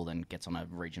 classes at school, then gets on a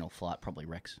regional flight, probably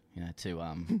Rex,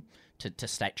 to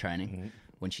state training.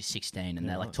 when she's 16, and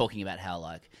they're like talking about how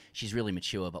like she's really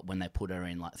mature, but when they put her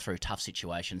in like through tough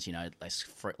situations, you know,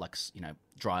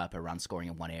 dry up her run scoring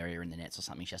in one area in the nets or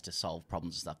something, she has to solve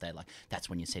problems and stuff. They're like, that's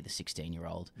when you see the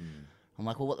 16-year-old. I'm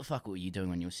like, well, what the fuck were you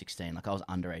doing when you were 16? Like, I was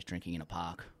underage drinking in a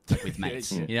park with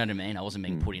mates. You know what I mean? I wasn't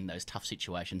being put in those tough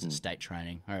situations at state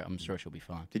training. I'm sure she'll be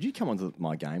fine. Did you come onto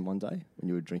my game one day when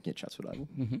you were drinking at Chatswood Oval?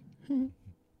 Mm-hmm.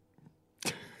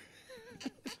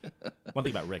 One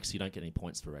thing about Rex, you don't get any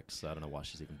points for Rex, so I don't know why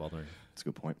she's even bothering. That's a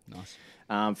good point. Nice.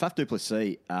 Faf du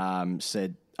Plessis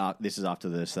said, this is after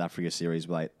the South Africa series,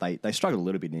 where they struggled a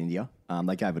little bit in India.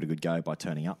 They gave it a good go by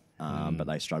turning up, but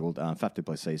they struggled. Faf du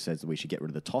Plessis says that we should get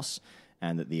rid of the toss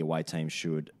and that the away team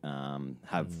should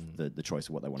have the choice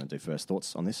of what they want to do first.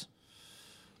 Thoughts on this?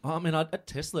 I mean, at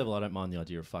test level, I don't mind the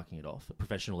idea of fucking it off. At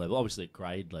professional level, obviously at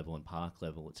grade level and park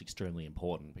level, it's extremely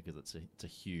important because it's a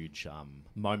huge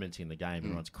moment in the game.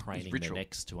 Everyone's craning their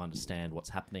necks to understand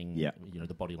what's happening. Yep. You know,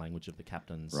 the body language of the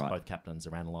captains. Right. Both captains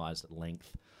are analysed at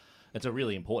length. It's a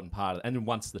really important part. And then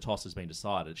once the toss has been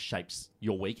decided, it shapes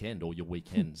your weekend or your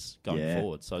weekends going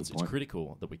forward. So it's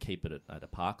critical that we keep it at a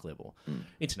park level.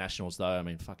 Internationals, though, I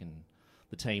mean,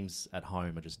 the teams at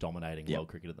home are just dominating world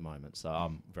cricket at the moment, so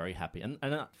I'm very happy. And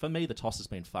for me, the toss has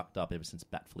been fucked up ever since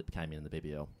bat flip came in the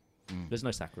BBL. There's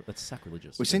no that's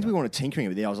sacrilegious. We seem to be wanting tinkering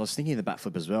with it. I was thinking of the bat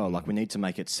flip as well. Like, we need to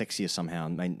make it sexier somehow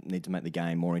and need to make the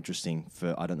game more interesting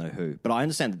for I don't know who. But I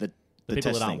understand that the people that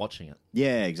testing. aren't watching it.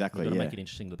 Yeah, exactly. We've got to make it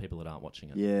interesting to the people that aren't watching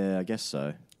it. Yeah, I guess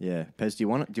so. Yeah. Pez, do you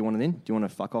want it? Do you want it in? Do you want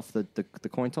to fuck off the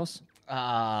coin toss?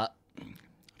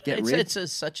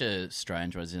 It's such a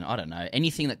strange one, isn't it? I don't know.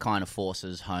 Anything that kind of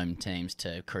forces home teams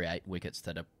to create wickets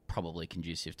that are probably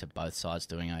conducive to both sides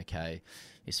doing okay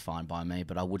is fine by me.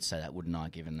 But I would say that, wouldn't I,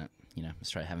 given that, you know,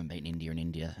 Australia haven't beaten India in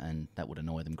India, and that would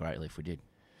annoy them greatly if we did.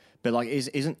 But like,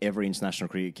 isn't every international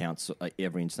cricket council,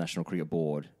 every international cricket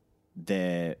board,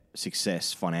 their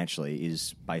success financially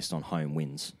is based on home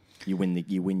wins? You win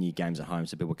your games at home,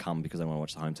 so people come because they want to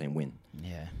watch the home team win.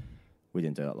 Yeah. We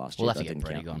didn't do that last year. We'll have to get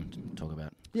Brady on to talk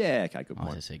about. Yeah, okay, good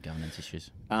point. ICC governance issues.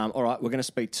 All right, we're going to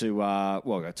speak to,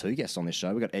 we've got two guests on this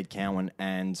show. We've got Ed Cowan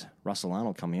and Russel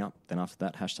Arnold coming up. Then after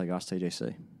that,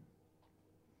 #AskTGC.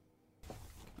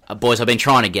 Boys, I've been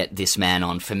trying to get this man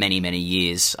on for many, many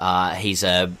years. He's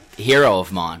a hero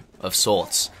of mine, of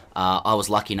sorts. I was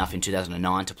lucky enough in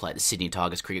 2009 to play at the Sydney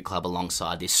Tigers Cricket Club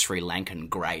alongside this Sri Lankan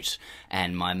great,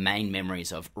 and my main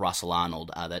memories of Russel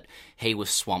Arnold are that he was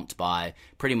swamped by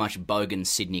pretty much bogan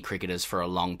Sydney cricketers for a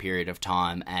long period of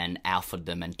time and alphaed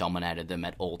them and dominated them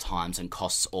at all times and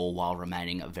costs, all while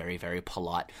remaining a very, very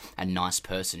polite and nice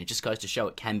person. It just goes to show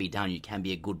it can be done. You can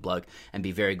be a good bloke and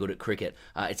be very good at cricket.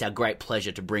 It's our great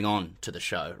pleasure to bring on to the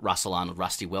show Russel Arnold.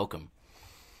 Rusty, welcome.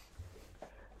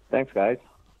 Thanks, guys.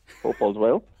 Hope all's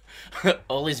well.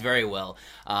 All is very well.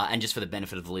 And just for the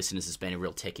benefit of the listeners, it's been a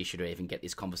real tech issue to even get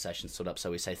this conversation stood up,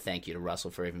 so we say thank you to Russell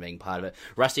for even being part of it.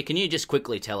 Rusty, can you just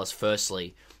quickly tell us,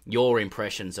 firstly, your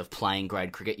impressions of playing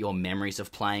grade cricket, your memories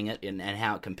of playing it, and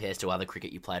how it compares to other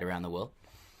cricket you played around the world?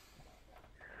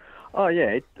 Oh,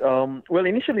 yeah. Well,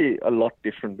 initially a lot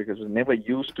different because I was never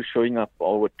used to showing up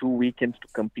over 2 weekends to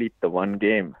complete the one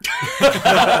game. So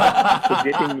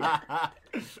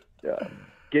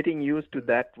getting used to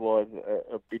that was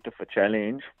a bit of a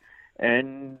challenge.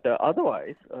 And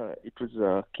otherwise, it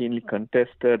was keenly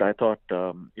contested. I thought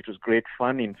it was great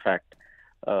fun, in fact.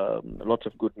 Lots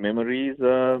of good memories.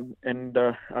 And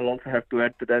I'll also have to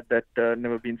add to that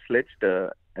never been sledged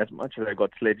as much as I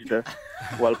got sledged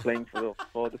while playing for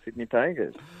the Sydney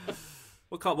Tigers.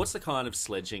 What's the kind of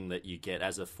sledging that you get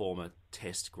as a former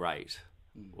Test great?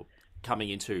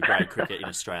 Coming into grade cricket in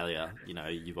Australia, you know,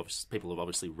 people have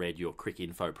obviously read your Cricket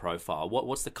Info profile.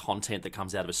 What's the content that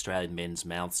comes out of Australian men's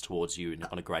mouths towards you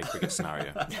on a grade cricket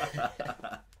scenario?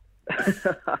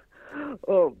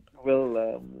 Oh,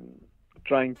 well,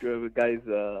 trying to guys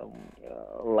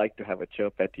like to have a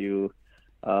chirp at you.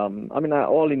 I mean,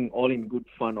 all in good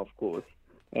fun, of course,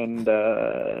 and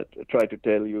try to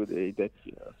tell you that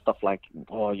stuff like,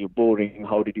 "Oh, you're boring.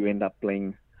 How did you end up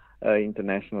playing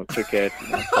international cricket?"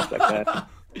 Stuff like that.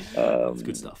 That's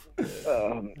good stuff.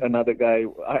 Another guy,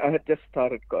 I had just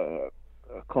started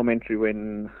commentary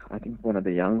when I think one of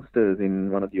the youngsters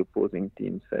in one of the opposing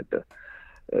teams said,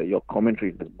 "Your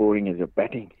commentary is as boring as your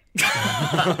batting." So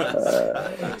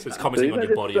it's commenting on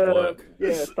your body of work.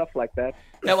 Yeah, stuff like that.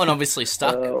 That one obviously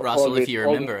stuck, Russell, if you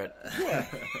remember it.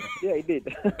 Yeah, it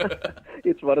did.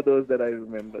 It's one of those that I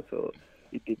remember, so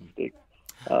it did stick.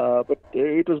 But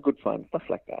it was good fun, stuff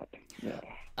like that. Yeah.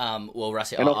 Well,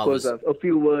 Rusty, and of course, a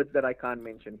few words that I can't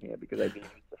mention here because I think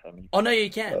it's a family. Oh, no, you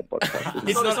can. Podcast.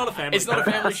 It's not a family. It's not a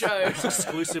family show. It's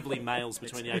exclusively males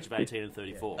between the age of 18 and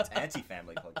 34. It's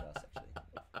anti-family podcast,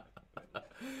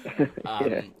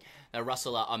 actually. Now,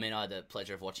 Russell, I had the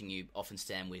pleasure of watching you often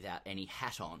stand without any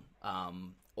hat on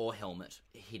or helmet,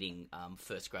 hitting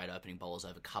first-grade opening bowlers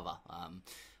over cover,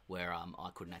 where I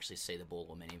couldn't actually see the ball,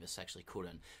 or many of us actually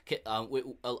couldn't.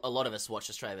 A lot of us watched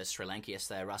Australia versus Sri Lanka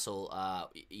yesterday. Russell,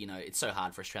 it's so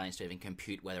hard for Australians to even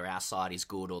compute whether our side is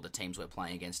good or the teams we're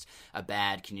playing against are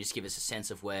bad. Can you just give us a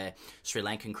sense of where Sri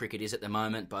Lankan cricket is at the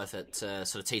moment, both at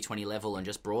sort of T20 level and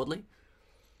just broadly?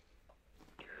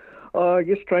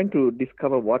 Just trying to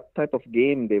discover what type of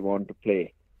game they want to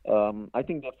play. I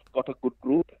think they've got a good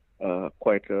group,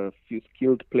 quite a few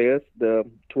skilled players. The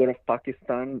tour of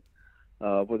Pakistan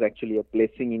was actually a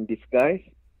blessing in disguise,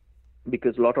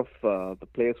 because a lot of the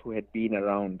players who had been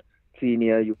around,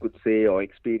 senior, you could say, or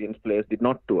experienced players, did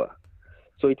not tour.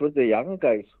 So it was the younger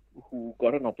guys who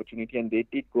got an opportunity, and they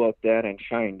did go out there and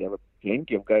shine. There were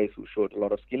plenty of guys who showed a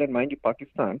lot of skill. And mind you,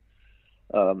 Pakistan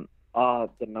are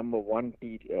the number one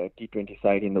T20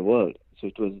 side in the world. So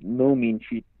it was no mean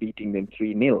feat beating them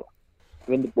 3-0.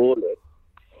 When the bowlers,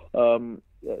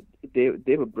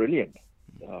 they were brilliant.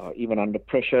 Even under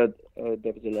pressure,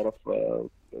 there was a lot of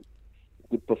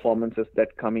good performances that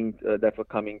were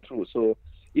coming through. So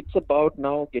it's about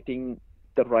now getting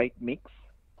the right mix,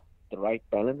 the right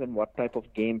balance, and what type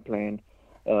of game plan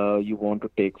you want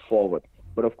to take forward.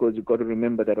 But of course, you've got to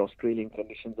remember that Australian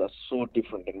conditions are so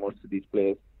different, and most of these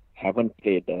players haven't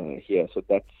played here. So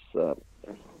that's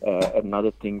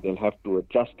another thing they'll have to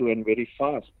adjust to, and very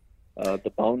fast.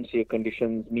 The bouncier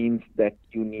conditions means that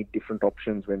you need different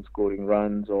options when scoring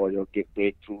runs, or your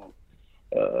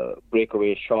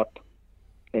breakaway shot.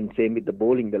 And same with the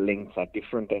bowling, the lengths are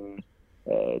different, and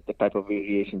the type of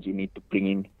variations you need to bring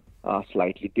in are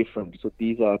slightly different. So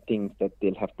these are things that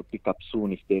they'll have to pick up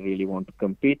soon if they really want to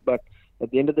compete. But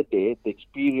at the end of the day, the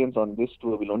experience on this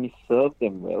tour will only serve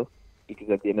them well, because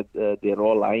at the end of they're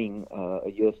all eyeing a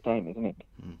year's time, isn't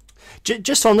it?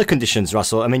 Just on the conditions,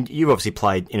 Russell, I mean, you've obviously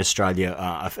played in Australia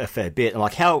a fair bit.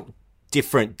 Like, how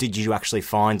different did you actually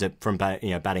find it from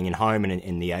batting in home and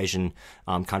in the Asian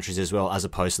countries as well, as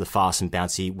opposed to the fast and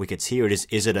bouncy wickets here? Is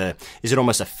it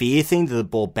almost a fear thing that the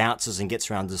ball bounces and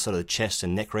gets around the sort of the chest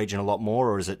and neck region a lot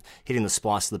more, or is it hitting the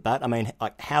splice of the bat? I mean,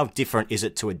 like, how different is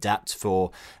it to adapt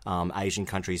for Asian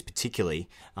countries, particularly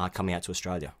coming out to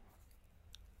Australia?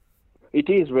 It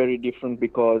is very different,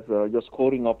 because your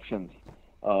scoring options,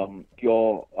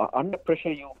 you're under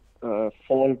pressure, you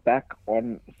fall back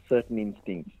on certain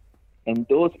instincts, and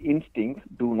those instincts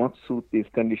do not suit these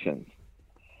conditions.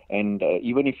 And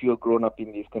even if you're grown up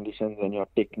in these conditions and your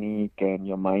technique and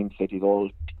your mindset is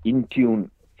all in tune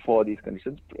for these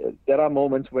conditions, there are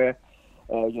moments where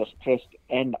you're stressed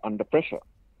and under pressure.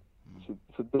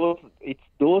 So it's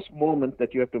those moments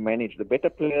that you have to manage. The better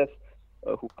players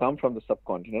who come from the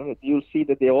subcontinent, you'll see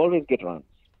that they always get runs.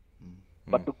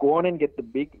 But to go on and get the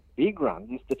big runs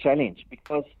is the challenge,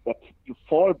 because you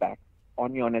fall back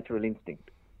on your natural instinct,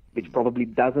 which probably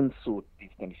doesn't suit these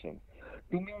conditions.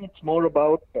 To me, it's more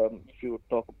about, if you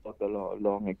talk about the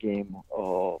longer game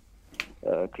or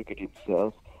cricket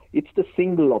itself, it's the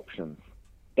single options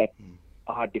that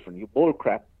are different. You bowl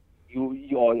crap,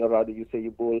 or rather you say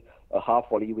you bowl a half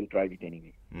volley, you will drive it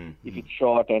anyway. If it's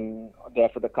short and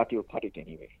therefore the cut, you'll cut it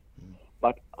anyway.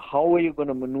 But how are you going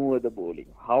to maneuver the bowling?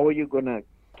 How are you going to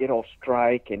get off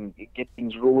strike and get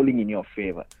things rolling in your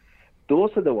favor? Those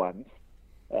are the ones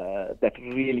that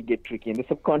really get tricky. In the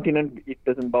subcontinent, it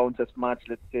doesn't bounce as much.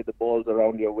 Let's say the ball's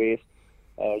around your waist.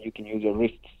 You can use your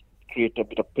wrists, create a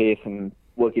bit of pace and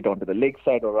work it onto the leg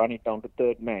side or run it down to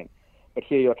third man. But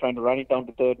here you're trying to run it down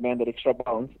to third man, that extra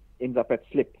bounce ends up at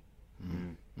slip.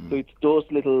 So it's those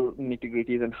little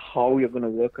nitty-gritties and how you're going to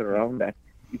work around that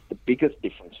is the biggest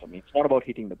difference for me. It's not about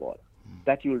hitting the ball.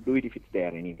 That you'll do it if it's there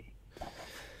anyway.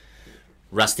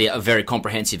 Rusty, a very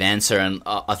comprehensive answer, and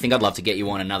I think I'd love to get you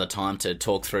on another time to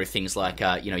talk through things like,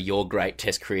 your great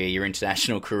Test career, your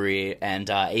international career, and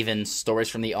even stories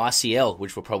from the ICL,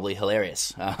 which were probably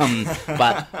hilarious.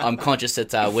 But I'm conscious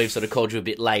that we've sort of called you a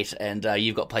bit late, and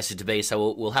you've got places to be,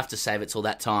 so we'll have to save it till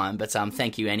that time. But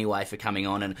thank you anyway for coming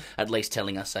on and at least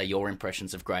telling us your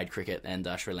impressions of grade cricket and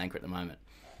Sri Lanka at the moment.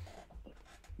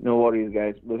 No worries,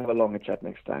 guys. We'll have a longer chat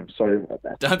next time. Sorry about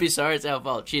that. Don't be sorry, it's our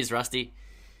fault. Cheers, Rusty.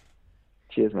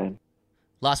 Cheers, man.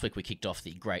 Last week we kicked off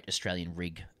the Great Australian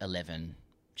Rig 11,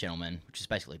 gentlemen, which is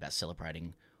basically about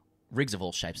celebrating rigs of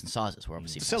all shapes and sizes. We're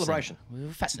obviously celebration.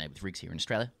 We're fascinated with rigs here in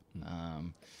Australia.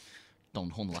 Don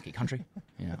Horn, the lucky country.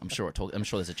 I'm sure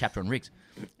there's a chapter on rigs.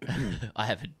 I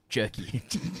have a jerky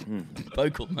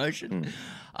vocal motion.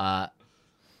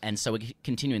 And so we're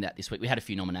continuing that this week. We had a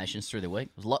few nominations through the week.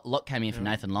 A lot came in from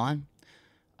Nathan Lyon.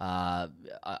 I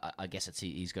guess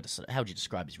he's got a how would you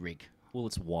describe his rig? Well,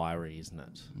 it's wiry, isn't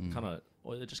it?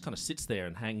 It just kind of sits there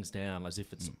and hangs down as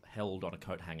if it's held on a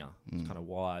coat hanger. It's kind of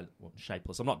wide,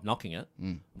 shapeless. I'm not knocking it.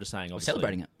 I'm just saying, obviously,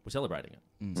 celebrating it. We're celebrating it.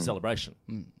 It's a celebration.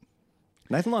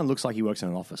 Nathan Lyon looks like he works in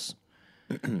an office.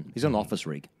 He's on an office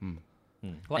rig.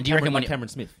 Like and do you reckon when Cameron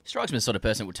Smith strikes me as the sort of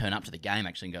person who would turn up to the game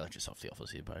actually and go, just off the office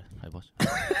here, bro. Hey, boss.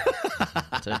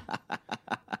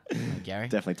 Gary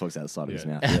definitely talks outside of his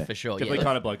mouth. For sure. Definitely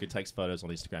kind of bloke who takes photos on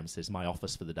Instagram and says, "My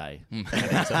office for the day." And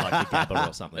it's like the Gabba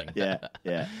or something.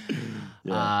 Yeah.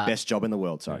 Best job in the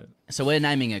world. Sorry. So we're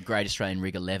naming a Great Australian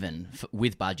Rig 11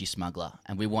 with Budgie Smuggler,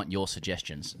 and we want your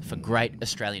suggestions for great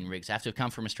Australian rigs. They have to have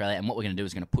come from Australia, and what we're going to do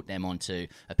is going to put them onto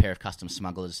a pair of custom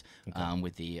smugglers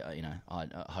with the, I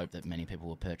hope that many people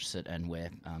will purchase it and wear,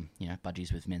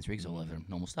 budgies with men's rigs all over them,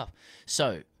 normal stuff.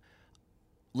 So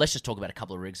let's just talk about a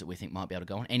couple of rigs that we think might be able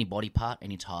to go on. Any body part,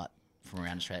 any type from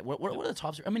around Australia. What are the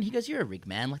types? He goes, you're a rig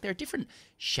man. Like, there are different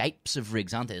shapes of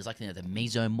rigs, aren't there? There's like the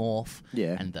mesomorph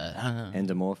and the...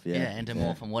 endomorph,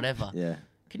 endomorph and whatever. Yeah.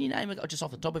 Can you name it just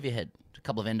off the top of your head? A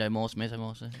couple of endomorphs,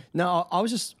 mesomorphs? No, I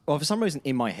was just... Well, for some reason,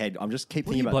 in my head, I'm just keep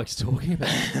thinking about... What are you blokes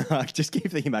talking about? I just keep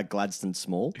thinking about Gladstone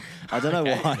Small. I don't know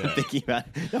why I'm thinking about...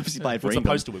 Obviously played for It's a England.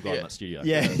 poster we've got in that studio.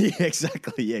 Yeah,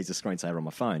 exactly. Yeah, he's a screensaver on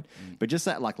my phone. But just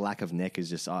that lack of neck is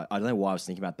just... I don't know why I was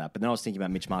thinking about that. But then I was thinking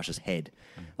about Mitch Marsh's head.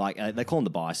 They call him the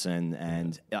Bison,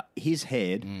 and his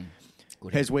head...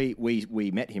 Because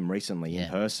we met him recently in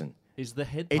person. Is the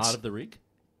head part of the rig?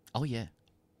 Oh, yeah.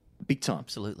 Big time.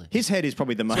 Absolutely. His head is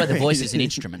probably the most... That's why the voice is an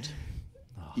instrument.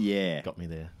 Got me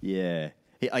there. Yeah.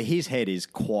 His head is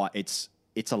quite... It's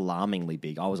alarmingly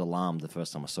big. I was alarmed the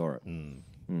first time I saw it.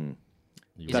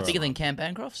 Is it bigger than Cam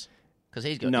Bancroft's? Because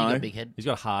he's got a big head. He's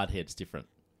got a hard head. It's different.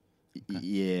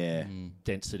 Yeah.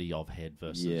 Density of head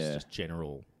versus just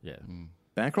general... Yeah.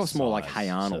 Bancroft's more like Hey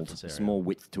Arnold. There's more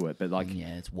width to it, but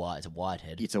it's wide. It's a wide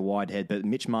head. It's a wide head, but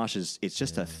Mitch Marsh's it's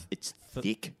just it's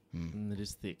thick. It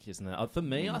is thick, isn't it? For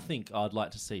me, I think I'd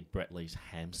like to see Brett Lee's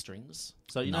hamstrings.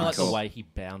 So the way he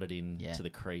bounded in to the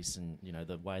crease, and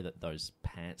the way that those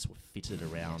pants were fitted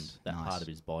around that part of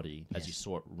his body, as you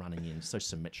saw it running in, so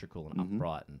symmetrical and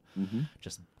upright and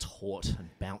just taut and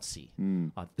bouncy.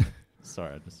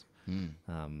 Sorry, I just.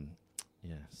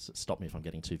 Stop me if I'm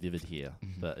getting too vivid here.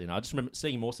 But, I just remember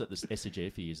seeing him also at this SCG a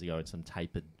few years ago in some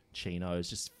tapered chinos,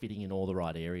 just fitting in all the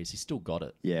right areas. He's still got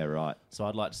it. Yeah, right. So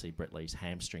I'd like to see Brett Lee's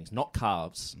hamstrings, not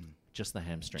calves, just the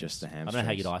hamstrings. I don't know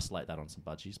how you'd isolate that on some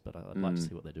budgies, but I'd like to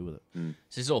see what they do with it. So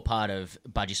this is all part of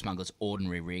Budgie Smuggler's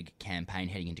Ordinary Rig campaign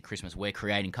heading into Christmas. We're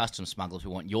creating custom smugglers.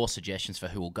 We want your suggestions for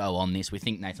who will go on this. We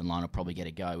think Nathan Lyon will probably get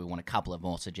a go. We want a couple of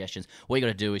more suggestions. All you got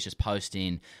to do is just post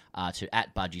in to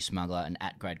 @Budgie Smuggler and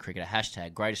 @GradeCricketer,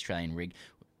 hashtag Great Australian Rig.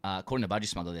 According to Budgie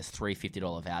Smuggler, there's 3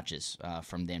 $50 vouchers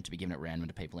from them to be given at random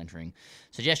to people entering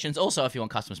suggestions. Also, if you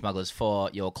want custom smugglers for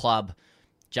your club,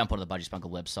 jump onto the Budgie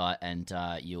Smuggler website and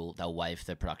they'll waive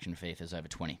the production fee if there's over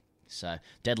 20. So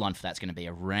deadline for that's going to be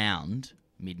around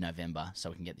mid-November, so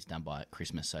we can get this done by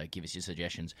Christmas. So give us your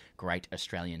suggestions. Great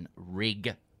Australian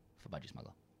Rig for Budgie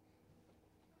Smuggler.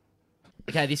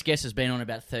 Okay, this guest has been on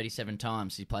about 37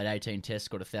 times. He played 18 tests,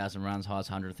 scored 1,000 runs, highest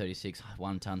 136,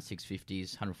 1-ton,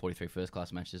 650s, 143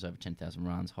 first-class matches, over 10,000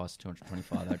 runs, highest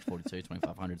 225, average 42,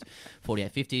 2500s,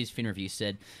 4850s. Fin Review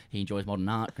said he enjoys modern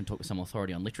art, can talk with some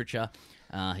authority on literature.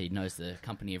 He knows the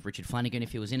company of Richard Flanagan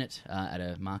if he was in it at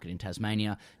a market in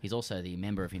Tasmania. He's also the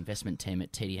member of investment team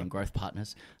at TDM Growth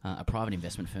Partners, a private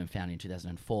investment firm founded in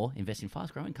 2004, invest in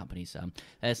fast-growing companies.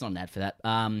 That's not an ad for that.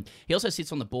 He also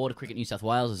sits on the board of Cricket New South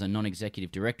Wales as a non-executive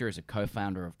director, as a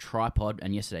co-founder of Tripod,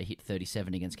 and yesterday hit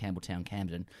 37 against Campbelltown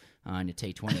Camden in the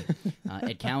T20.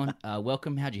 Ed Cowan,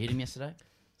 welcome. How'd you hit him yesterday?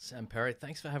 Sam Perry,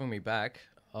 thanks for having me back.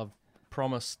 I've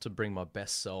promised to bring my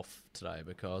best self today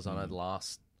because I know the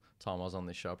last time I was on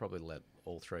this show, I probably let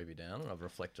all three of you down, and I've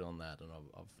reflected on that, and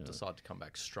I've decided to come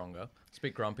back stronger. It's a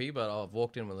bit grumpy, but I've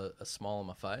walked in with a smile on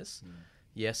my face.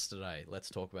 Yesterday, let's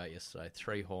talk about yesterday.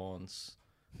 3 horns,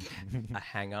 a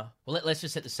hanger. Well, let's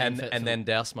just set the scene. And then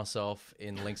douse myself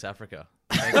in Lynx Africa.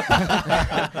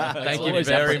 Thank you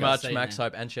very much, Max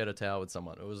Hope, and shared a towel with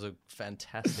someone. It was a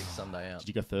fantastic Sunday out. Did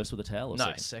you go first with a towel? Or no,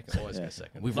 second? second. Always go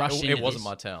second. We've rushed into It wasn't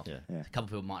my towel. A couple of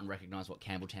people mightn't recognise what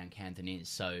Campbelltown Camden is,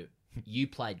 so you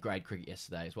played grade cricket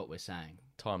yesterday, is what we're saying.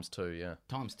 Times 2, yeah.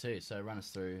 Times 2. So run us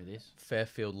through this.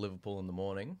 Fairfield, Liverpool in the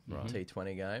morning,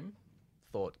 T20 game.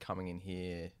 Thought coming in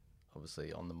here,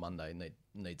 obviously on the Monday,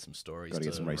 need some stories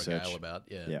to some research regale about.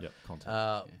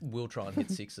 Yeah. We'll try and hit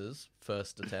sixes.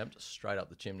 First attempt, straight up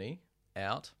the chimney,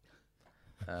 out.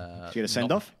 Did you get a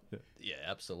send-off? Yeah,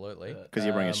 absolutely. Because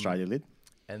you're wearing Australia lid.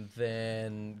 And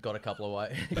then got a couple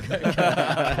away.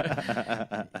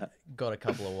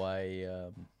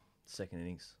 Second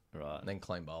innings. Right. And then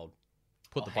clean bowled.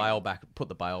 Put the bail back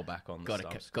on the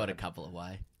stumps. Got a couple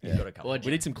away. Yeah. Got a couple.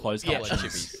 We need some closed captions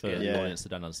chippies. for the audience that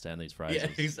don't understand these phrases.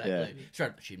 Yeah, exactly. Yeah. Straight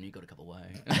up the chimney, got a couple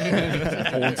away.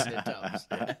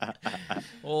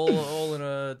 all in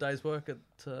a day's work at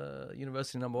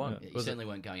University Number 1. Yeah, you certainly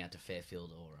weren't going out to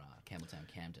Fairfield or Campbelltown,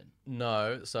 Camden.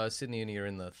 No, so Sydney Uni are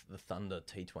in the Thunder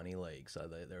T20 League. So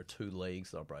there are 2 leagues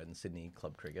that operate in Sydney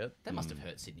Club Cricket. That must have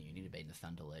hurt Sydney Uni to be in the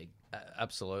Thunder League.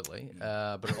 Absolutely.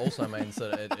 But it also means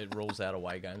that it rules out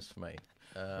away games for me.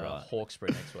 Right.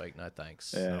 Hawkesbury next week, no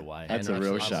thanks. Yeah, No way. that's a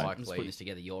real shame. I'm just putting this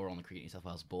together. You're on the Cricket New South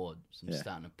Wales board, so I'm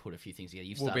starting to put a few things together.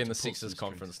 We'll be in the Sixers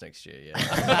conference next year, yeah.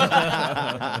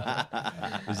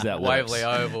 Is that Waverley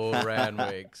Oval,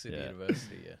 Randwick, Sydney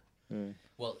University, yeah.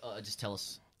 Well, just tell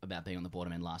us about being on the board.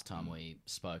 I mean, last time we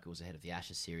spoke, it was ahead of the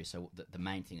Ashes series. So the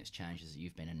main thing that's changed is that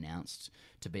you've been announced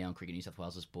to be on Cricket New South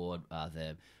Wales' board.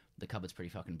 The cupboard's pretty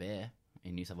fucking bare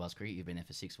in New South Wales cricket. You've been there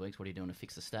for 6 weeks. What are you doing to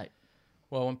fix the state?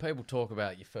 Well, when people talk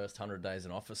about your first 100 days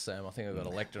in office, Sam, I think I got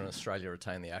elected in Australia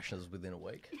retained the Ashes within a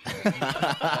week. So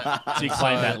you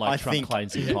claim that like Trump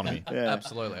claims the economy. Yeah.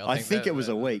 Absolutely. I think it was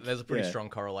a week. There's a pretty strong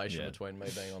correlation between me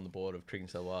being on the board of Cricket New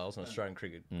South Wales and Australian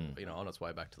cricket, on its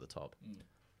way back to the top.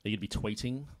 Are you going to be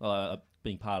tweeting?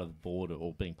 Being part of the board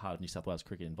or being part of New South Wales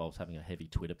cricket involves having a heavy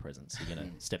Twitter presence. You're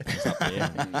going to step things up there.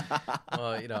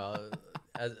 Well,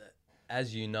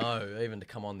 as you know, even to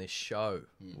come on this show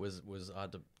was I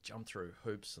had to jump through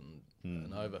hoops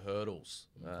and over hurdles.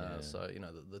 So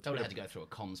the They would have had to go through a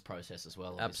comms process as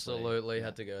well. Obviously. Absolutely,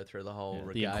 had to go through the whole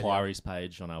the inquiries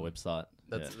page on our website.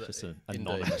 That's just an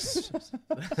anonymous.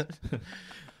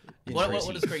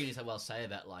 What does Cricket New South Wales say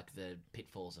about like the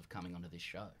pitfalls of coming onto this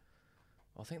show?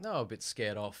 I think they were a bit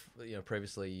scared off.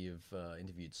 Previously you've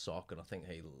interviewed Sock, and I think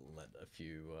he let a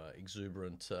few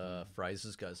exuberant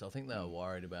phrases go. So I think they were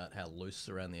worried about how loose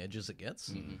around the edges it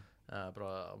gets. But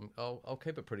I'll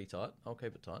keep it pretty tight. I'll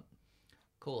keep it tight.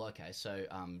 Cool. Okay. So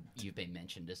you've been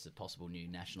mentioned as a possible new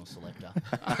national selector.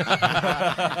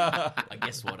 I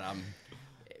guess what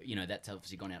that's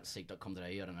obviously gone out to seek.com.au.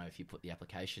 I don't know if you put the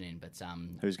application in, but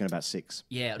who's going to bat 6?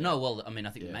 Yeah. No. Well, I mean, I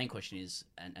think the main question is,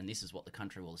 and this is what the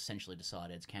country will essentially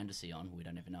decide Ed's candidacy on. We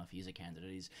don't even know if he is a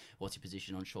candidate. Is what's your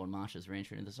position on Sean Marsh's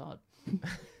re-entry into the side?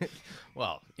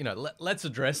 Well, let's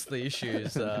address the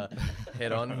issues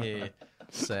head on here,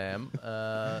 Sam.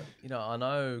 I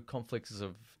know conflicts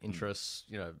of interest.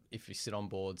 If you sit on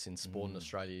boards in sport in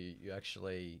Australia,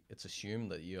 it's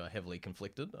assumed that you are heavily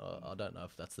conflicted. I don't know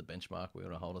if that's the benchmark we're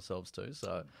going to hold ourselves to.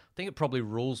 So I think it probably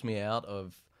rules me out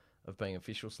of being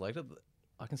official selector.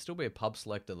 I can still be a pub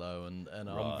selector though, and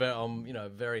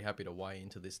I'm very happy to weigh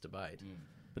into this debate.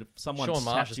 But if someone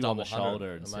taps you on the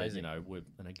shoulder and says,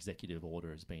 an executive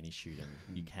order has been issued and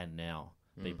you can now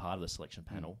be part of the selection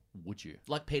panel, would you?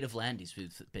 Like Peter Vlandis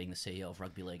with being the CEO of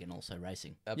rugby league and also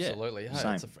racing. Absolutely.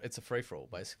 Yeah. Hey, it's a free-for-all,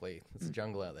 basically. It's a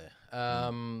jungle out there.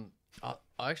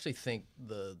 I actually think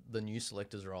the new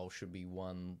selector's role should be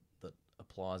one that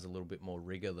applies a little bit more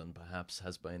rigour than perhaps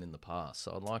has been in the past.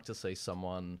 So I'd like to see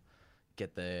someone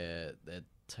get their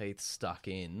teeth stuck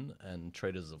in and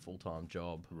treat it as a full-time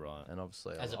job. Right. And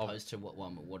obviously... As opposed to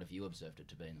what have you observed it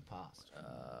to be in the past?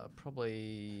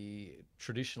 Probably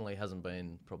traditionally hasn't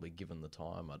been probably given the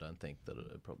time. I don't think that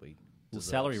it probably The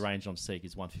salary range on Seek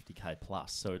is 150k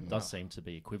plus, so it does seem to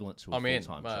be equivalent to a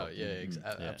full-time job.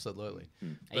 Absolutely.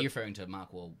 Are you referring to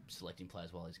Mark Wall selecting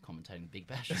players while he's commentating the Big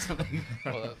Bash or something?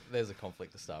 Well, there's a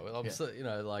conflict to start with.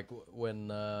 Like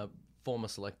when former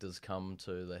selectors come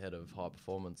to the head of high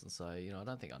performance and say, I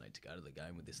don't think I need to go to the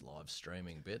game with this live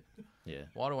streaming bit. Yeah.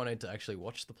 Why do I need to actually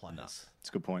watch the players? That's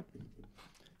a good point.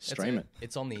 Stream it.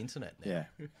 It's on the internet now.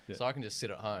 Yeah. So I can just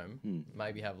sit at home,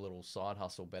 maybe have a little side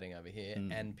hustle betting over here,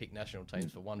 and pick national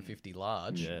teams for 150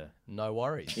 large. Yeah. No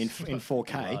worries. In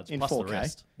 4K. In plus 4K. the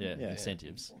rest. Yeah.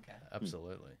 Incentives.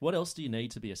 Absolutely. What else do you need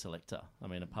to be a selector? I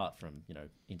mean, apart from,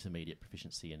 intermediate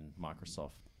proficiency in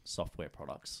Microsoft software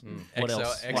products. What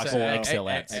else? Excel,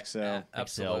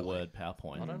 Word,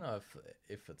 PowerPoint. I don't know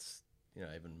if it's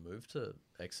even move to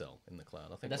Excel in the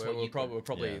cloud. I think that's we're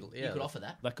probably you could offer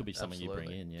that. That could be something you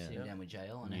bring in. Yeah, sitting down with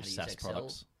JL and how to use SaaS Excel.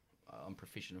 products. I'm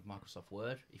proficient of Microsoft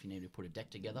Word. If you need to put a deck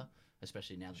together,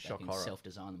 especially now that they can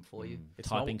self-design them for you.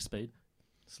 Typing speed.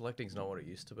 Selecting's not what it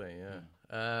used to be. Yeah,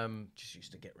 just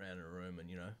used to get around in a room and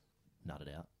nut it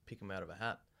out, pick them out of a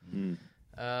hat.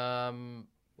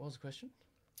 What was the question?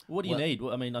 What do you need?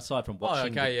 I mean, aside from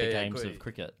watching the games of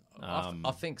cricket,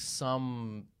 I think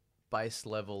some base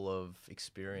level of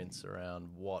experience around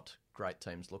what great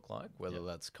teams look like, whether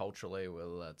that's culturally,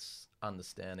 whether that's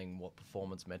understanding what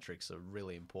performance metrics are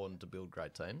really important to build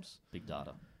great teams. Big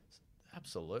data.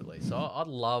 Absolutely. So I'd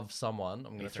love someone,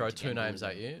 I'm going to throw two names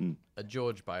at you, a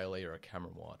George Bailey or a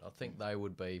Cameron White. I think they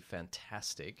would be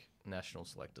fantastic national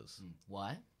selectors.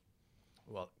 Why?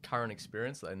 Well, current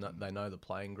experience, they know the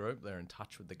playing group, they're in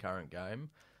touch with the current game.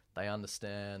 They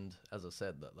understand, as I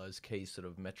said, that those key sort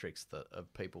of metrics that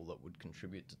of people that would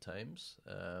contribute to teams.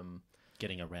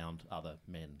 Getting around other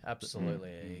men.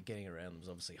 Absolutely. Getting around them is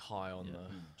obviously high on the...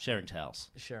 Sharing towels.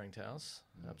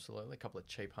 Absolutely. A couple of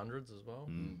cheap hundreds as well,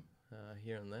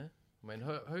 here and there. I mean,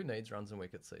 who needs runs and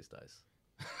wickets these days?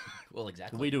 Well,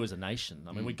 exactly. We do as a nation.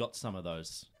 I mean, we got some of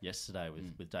those yesterday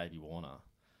with Davey Warner.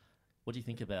 What do you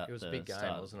think about it was the a big game,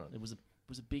 start? wasn't it? It was a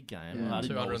big game. Yeah.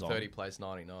 230 plays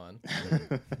 99.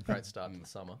 Great start to the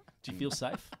summer. Do you feel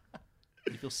safe?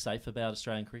 Do you feel safe about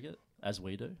Australian cricket, as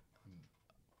we do?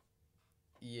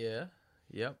 Yeah.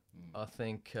 Yep. I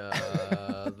think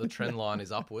the trend line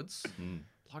is upwards.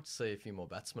 I'd like to see a few more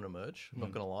batsmen emerge, I'm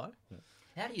not going to lie.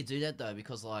 How do you do that, though?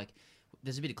 Because, like,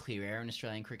 there's a bit of clear air in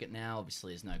Australian cricket now.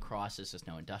 Obviously, there's no crisis, there's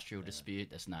no industrial dispute,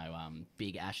 there's no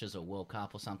big Ashes or World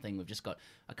Cup or something. We've just got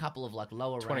a couple of, like,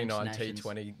 lower ranked 29 nations.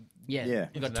 T20. Yeah.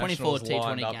 We've got 24 T20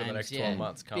 games. Up in the next 12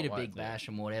 months. Can't bit of wait. Big Bash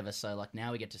and whatever. So, like,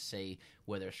 now we get to see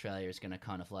whether Australia is going to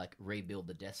kind of, like, rebuild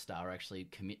the Death Star or actually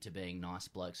commit to being nice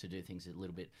blokes who do things a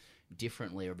little bit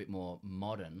differently or a bit more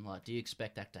modern. Like, do you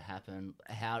expect that to happen?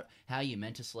 How are you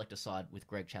meant to select a side with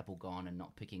Greg Chappell gone and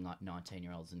not picking, like,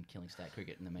 19-year-olds and killing state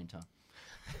cricket in the meantime?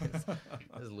 There's a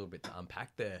little bit to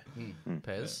unpack there,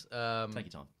 Pez. Take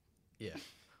your time. Yeah.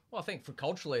 Well, I think for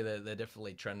culturally, they're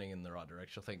definitely trending in the right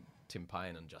direction. I think Tim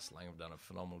Payne and Justin Lang have done a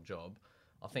phenomenal job.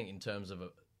 I think in terms of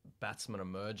a batsman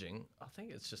emerging, I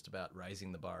think it's just about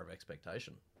raising the bar of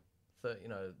expectation. So, you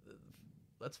know,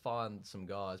 let's find some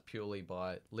guys purely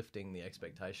by lifting the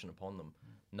expectation upon them,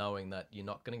 knowing that you're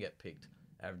not going to get picked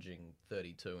averaging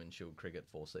 32 in Shield cricket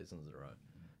 4 seasons in a row.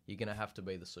 You're going to have to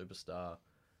be the superstar,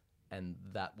 and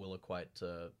that will equate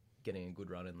to getting a good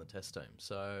run in the test team.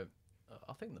 So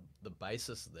I think the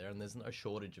basis is there, and there's no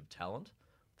shortage of talent.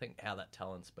 I think how that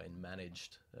talent's been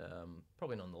managed,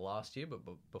 probably not in the last year, but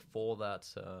before that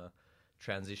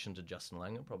transition to Justin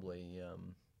Langer probably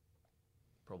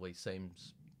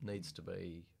needs to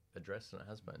be addressed, and it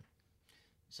has been.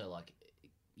 So, like,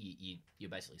 you're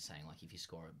basically saying, like, if you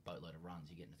score a boatload of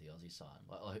runs, you get into the Aussie side.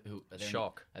 Like,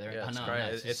 Shock.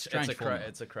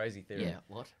 It's a crazy theory. Yeah.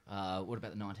 What? What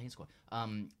about the 19 squad?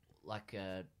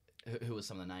 Who are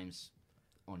some of the names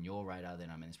on your radar? Then,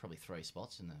 I mean, there's probably 3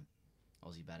 spots in the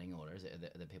Aussie batting order. Is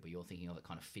it the people you're thinking of that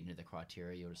kind of fit into the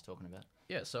criteria you were just talking about?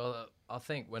 Yeah, so I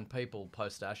think when people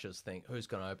post-Ashes think, who's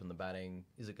going to open the batting?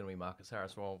 Is it going to be Marcus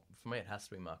Harris? Well, for me, it has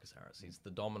to be Marcus Harris. He's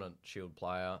the dominant Shield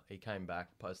player. He came back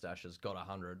post-Ashes, got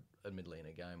 100, admittedly in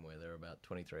a game where there are about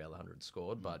 23 other 100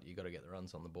 scored, but you got to get the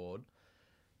runs on the board.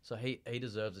 So he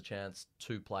deserves a chance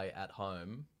to play at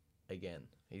home again.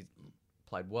 He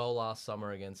played well last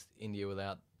summer against India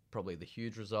without probably the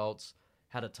huge results.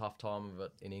 Had a tough time of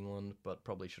it in England, but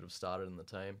probably should have started in the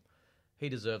team. He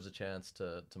deserves a chance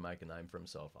to make a name for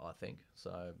himself, I think.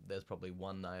 So there's probably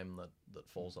one name that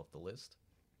falls off the list.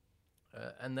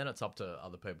 And then it's up to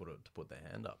other people to put their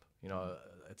hand up. You know,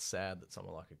 it's sad that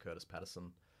someone like a Curtis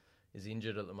Patterson is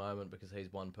injured at the moment because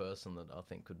he's one person that I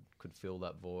think could fill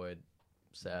that void.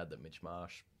 Sad that Mitch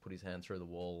Marsh put his hand through the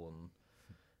wall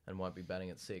and won't be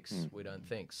batting at 6. We don't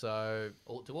think so.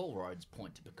 Do all roads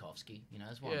point to Bukowski? You know,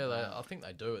 as one. Yeah, I think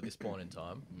they do at this point in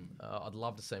time. I'd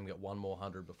love to see him get one more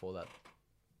 100 before that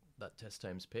test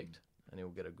team's picked, and he'll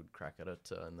get a good crack at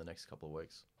it in the next couple of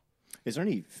weeks. Is there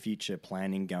any future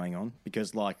planning going on?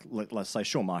 Because, like, let's say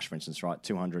Sean Marsh, for instance, right,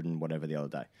 200 and whatever the other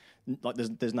day. Like,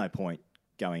 there's no point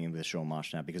going in with Sean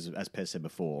Marsh now because, as Pez said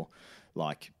before,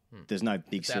 like, there's no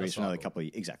big series for another couple of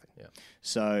years. Exactly. Yeah.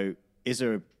 So, is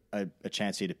there a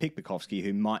chance here to pick Bukowski,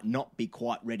 who might not be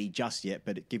quite ready just yet,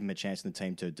 but give him a chance in the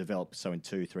team to develop, so in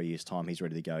 2-3 years' time he's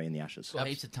ready to go in the Ashes? Well,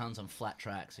 heaps of tons on flat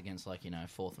tracks against, like, you know,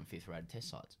 4th and 5th rated test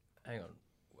sides. Hang on.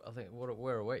 I think,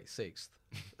 where are we? 6th.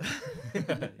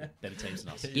 Better teams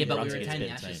than us. Yeah, but we retain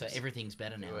the Ashes, so everything's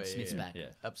better now. Smith's back.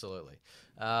 Yeah, absolutely.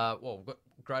 Well, we've got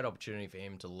great opportunity for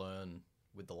him to learn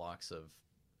with the likes of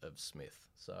Smith.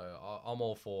 So I'm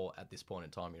all for, at this point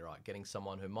in time, you're right, getting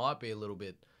someone who might be a little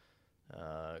bit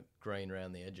green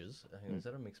around the edges. Is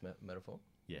that a mixed metaphor?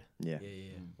 Yeah.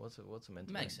 What's it meant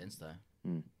to Makes be? sense, though.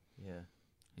 Yeah.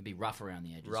 It'd be rough around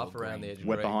the edges. Rough around the edges.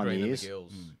 Wet behind the ears.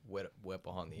 Wet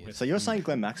behind the ears. So you're saying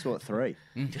Glenn Maxwell at 3?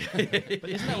 But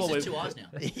isn't that what He's 2 eyes now.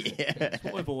 Yeah.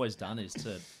 What we've always done is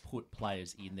to put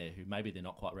players in there who maybe they're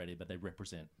not quite ready, but they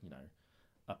represent, you know,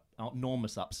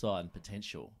 enormous upside and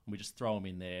potential. We just throw them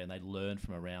in there and they learn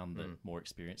from around the more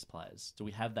experienced players. Do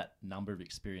we have that number of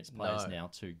experienced players now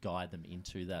to guide them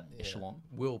into that echelon?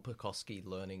 Will Pekoski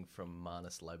learning from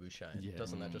Marnus Labuschagne?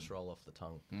 Doesn't that just roll off the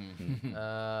tongue?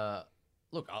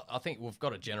 Look, I think we've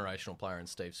got a generational player in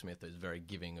Steve Smith who's very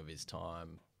giving of his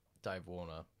time. Dave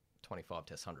Warner, 25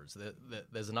 Test hundreds.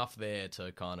 There's enough there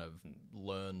to kind of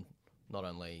learn not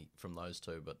only from those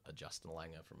two, but a Justin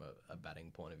Langer from a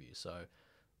batting point of view. So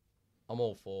I'm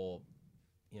all for,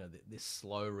 this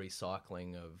slow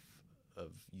recycling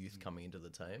of youth coming into the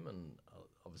team, and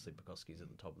obviously Pekoski's at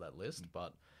the top of that list.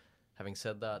 But having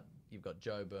said that, you've got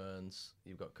Joe Burns,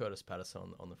 you've got Curtis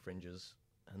Patterson on the fringes,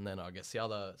 and then I guess the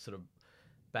other sort of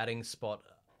batting spot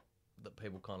that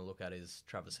people kind of look at is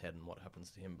Travis Head and what happens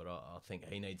to him. But I think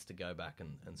he needs to go back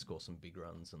and score some big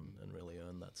runs and really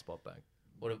earn that spot back.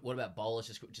 What about bowlers?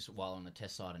 Just while on the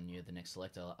test side and you're the next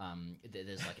selector,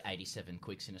 there's like 87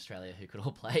 quicks in Australia who could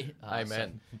all play.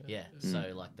 Amen. So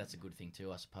that's a good thing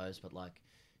too, I suppose. But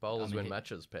bowlers win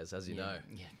matches, Pez, as you know.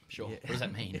 Yeah, sure. Yeah. What does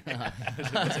that mean?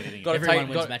 Everyone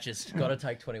wins matches. Got to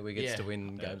take 20 wickets to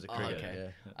win games of cricket. Okay.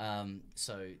 Yeah.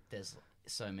 So there's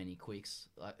so many quicks.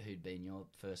 Who'd been your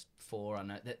first four? I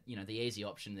know that the easy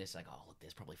option. There's look,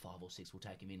 there's probably 5 or 6. We'll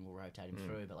take him in. We'll rotate him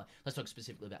through. But let's talk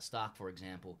specifically about Stark, for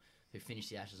example, who finished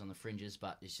the Ashes on the fringes,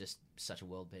 but is just such a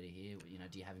world beater here.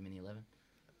 Do you have him in the 11?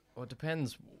 Well, it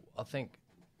depends. I think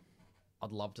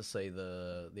I'd love to see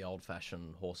the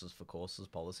old-fashioned horses for courses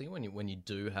policy. When you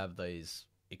do have these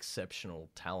exceptional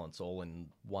talents all in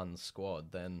one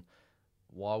squad, then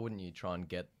why wouldn't you try and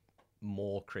get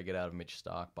more cricket out of Mitch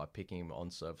Stark by picking him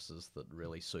on surfaces that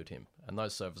really suit him? And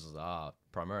those surfaces are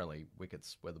primarily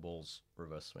wickets where the ball's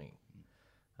reverse swinging.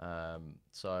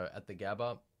 So at the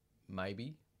Gabba,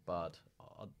 maybe. But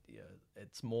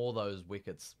it's more those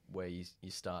wickets where you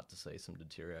start to see some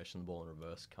deterioration, the ball in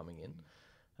reverse coming in.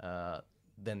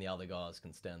 Then the other guys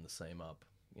can stand the seam up,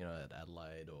 at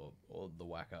Adelaide or the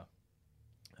Wacker.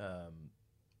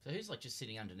 So who's just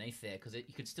sitting underneath there? Because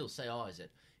you could still say,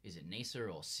 is it Nisa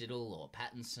or Siddle or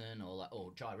Pattinson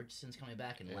or Jai Richardson's coming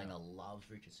back and Langer loves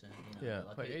Richardson.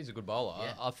 He's a good bowler.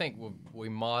 Yeah. I think we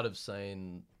might have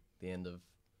seen the end of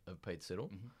Pete Siddle.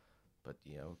 Mm-hmm. But,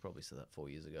 we probably said that 4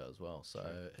 years ago as well. So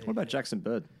what about Jackson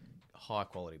Bird?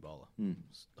 High-quality bowler.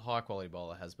 High-quality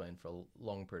bowler has been for a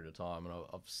long period of time. And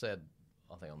I've said,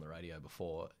 I think on the radio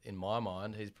before, in my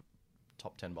mind, he's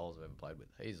top 10 bowlers I've ever played with.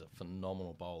 He's a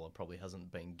phenomenal bowler. Probably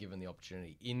hasn't been given the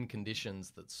opportunity in conditions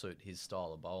that suit his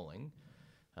style of bowling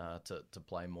to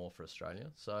play more for Australia.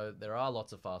 So there are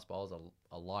lots of fast bowlers.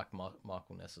 I like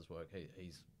Michael Ness's work.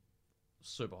 He's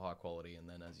super high quality, and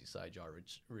then, as you say, Jai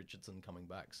Richardson coming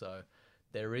back. So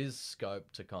there is scope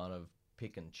to kind of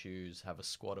pick and choose, have a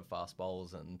squad of fast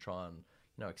bowlers and try and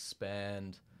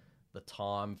expand the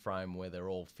time frame where they're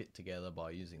all fit together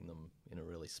by using them in a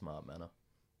really smart manner.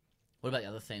 What about the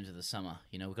other themes of the summer?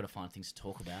 We've got to find things to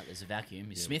talk about. There's a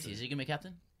vacuum. Is he going to be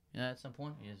captain? At some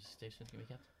point? Is Steve Smith going to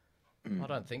be captain? I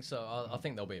don't think so. I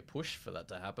think there'll be a push for that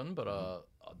to happen, but I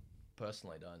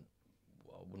personally don't.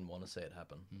 I wouldn't want to see it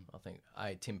happen. I think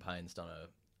Tim Payne's done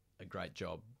a great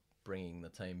job bringing the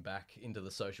team back into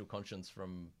the social conscience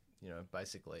from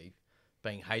basically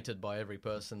being hated by every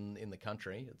person in the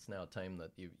country. It's now a team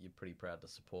that you're pretty proud to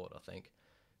support. I think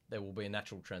there will be a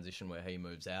natural transition where he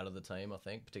moves out of the team, I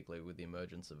think, particularly with the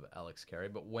emergence of Alex Carey.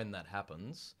 But when that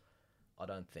happens, I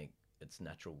don't think it's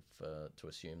natural to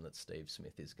assume that Steve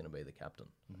Smith is going to be the captain.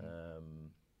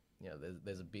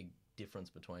 There's a big difference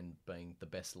between being the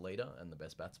best leader and the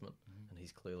best batsman, and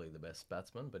he's clearly the best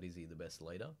batsman, but is he the best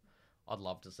leader? I'd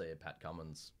love to see a Pat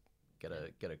Cummins get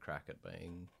a crack at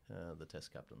being the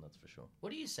Test captain, that's for sure.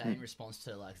 What do you say in response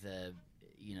to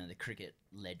the cricket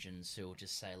legends who will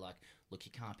just say look,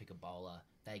 you can't pick a bowler,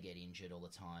 they get injured all the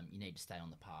time, you need to stay on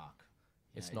the park?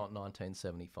 It's not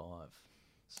 1975,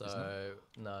 so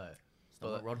no. It's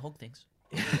not what Rod Hogg thinks.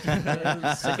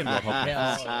 Second Rod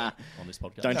Hogg on this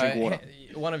podcast. Don't drink water.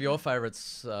 One of your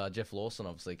favourites, Jeff Lawson,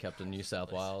 obviously captain New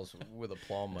South Wales with a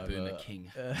plum over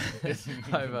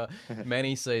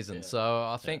many seasons. So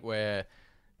I think where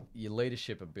your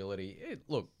leadership ability,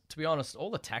 look, to be honest,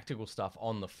 all the tactical stuff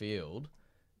on the field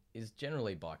is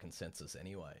generally by consensus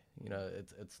anyway.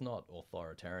 It's not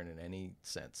authoritarian in any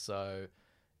sense. So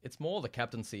it's more the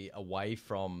captaincy away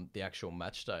from the actual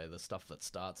match day, the stuff that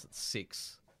starts at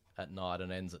 6 at night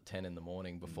and ends at 10 in the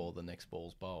morning before the next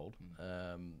ball's bowled.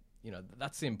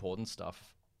 That's the important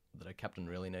stuff that a captain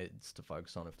really needs to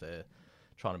focus on if they're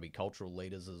trying to be cultural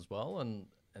leaders as well. And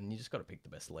you just got to pick the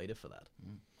best leader for that.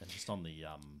 And just on the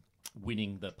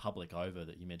winning the public over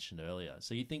that you mentioned earlier.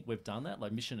 So you think we've done that?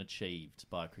 Like, mission achieved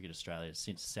by Cricket Australia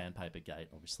since Sandpaper Gate,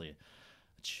 obviously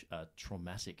a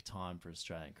traumatic time for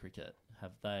Australian cricket.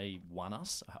 Have they won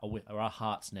us? Are our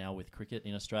hearts now with cricket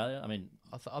in Australia? I mean,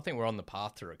 I think we're on the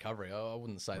path to recovery. I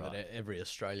wouldn't say that every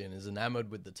Australian is enamoured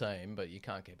with the team, but you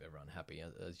can't keep everyone happy,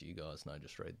 as you guys know.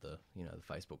 Just read the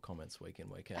Facebook comments week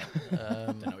in, week out.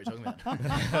 Don't know what you're talking about.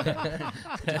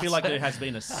 Do you feel like there has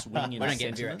been a swing in the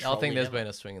sentiment? I think there's been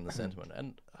a swing in the sentiment,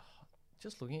 and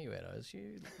just looking at you, Edos,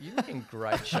 you look in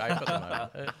great shape at the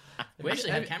moment. We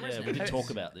actually have cameras. Yeah, we did talk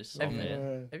about this.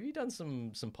 Have you done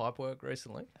some pipe work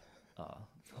recently?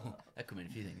 That could mean a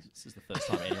few things. This is the first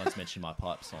time anyone's mentioned my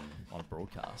pipes on a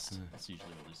broadcast. That's usually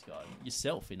all this guy.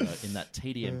 Yourself in that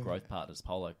TDM Growth Partners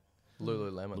polo.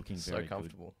 Lululemon. Looking so very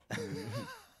comfortable.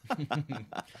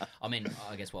 I mean,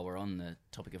 I guess while we're on the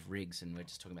topic of rigs and we're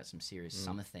just talking about some serious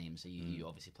summer themes, you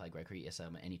obviously play great cricket. Yes,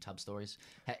 any tub stories?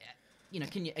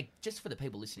 Can you, just for the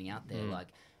people listening out there, like,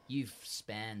 you've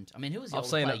spanned. I mean, who was the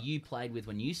oldest player you played with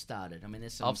when you started? I mean,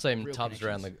 there's some. I've seen tubs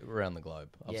around the globe.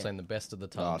 I've seen the best of the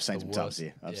tubs. I've seen some tubs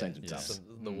here. I've seen some tubs.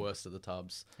 The worst of the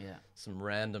tubs. Yeah. Some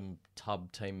random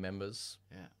tub team members.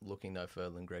 Yeah. Looking no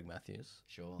further than Greg Matthews.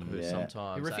 Sure. Who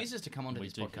sometimes he refuses to come onto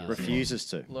this podcast. Refuses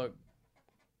to. Look.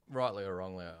 Rightly or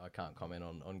wrongly, I can't comment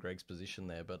on Greg's position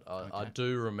there, but I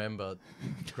do remember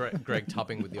Greg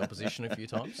tubbing with the opposition a few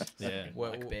times. Yeah,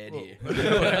 like bad here.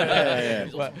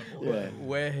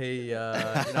 Where he,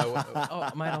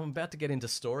 mate, I'm about to get into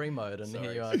story mode, and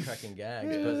here you are cracking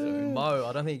gags. But Mo,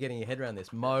 I don't think you're getting your head around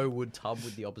this. Mo would tub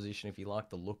with the opposition if he liked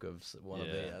the look of one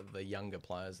of the younger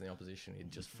players in the opposition. He'd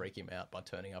just freak him out by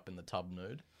turning up in the tub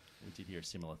nude. We did hear a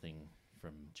similar thing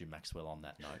from Jim Maxwell on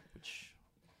that note, which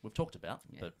we've talked about,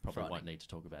 but probably won't need to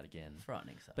talk about again.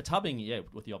 Frightening stuff. But tubbing,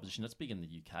 with the opposition, that's big in the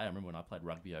UK. I remember when I played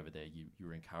rugby over there, you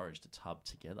were encouraged to tub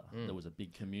together. There was a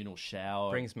big communal shower.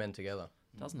 Brings men together.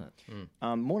 Doesn't it?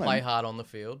 Play hard on the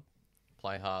field,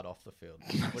 play hard off the field.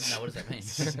 What does that mean?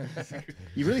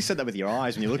 You really said that with your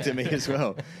eyes when you looked at me as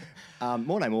well.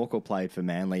 Mornay Morkel played for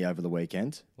Manly over the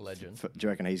weekend. Legend. Do you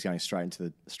reckon he's going straight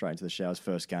into the showers?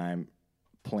 First game,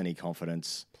 plenty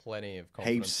confidence. Plenty of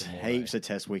confidence. Heaps of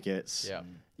test wickets. Yeah.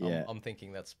 Yeah. I'm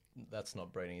thinking that's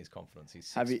not breeding his confidence.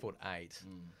 He's 6'8".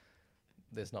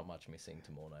 There's not much missing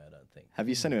to Mornay, I don't think. Have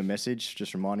you sent him a message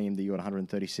just reminding him that you got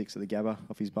 136 at the Gabba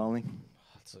off his bowling?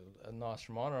 It's a nice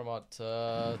reminder. I might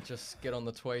just get on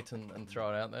the tweet and throw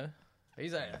it out there.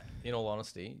 In all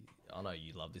honesty, I know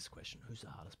you love this question. Who's the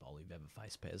hardest bowler you've ever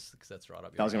faced, Pez? Because that's right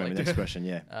up your That was going to be the next question,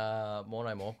 yeah.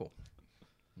 Mornay Morkel,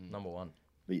 number one.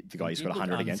 The guy who's got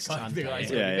 100 against.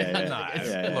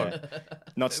 Yeah. Look,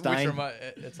 not staying.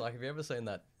 It's like, have you ever seen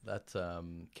that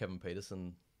Kevin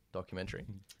Peterson documentary?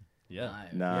 Yeah.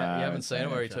 No. You haven't seen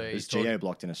it where he's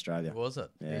geo-blocked in Australia. Was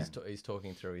it? Yeah. He's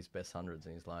talking through his best hundreds,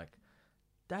 and he's like,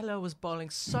 Dalo was bowling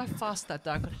so fast that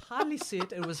day I could hardly see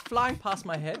it. It was flying past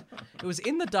my head. It was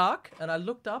in the dark, and I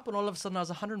looked up, and all of a sudden I was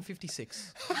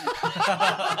 156.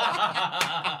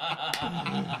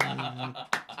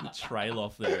 The trail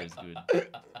off there is good.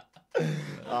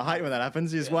 I hate when that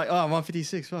happens. You just wait. Oh, I'm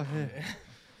 156. Oh,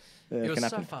 yeah. It was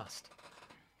so fast.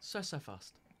 So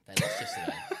fast. They lost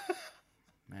yesterday.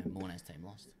 Man, Mornay's team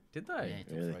lost. Did they?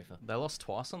 Yeah, really? They lost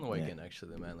twice on the weekend,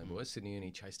 actually, the Manly boys. Sydney Uni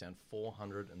chased down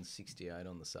 468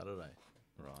 on the Saturday.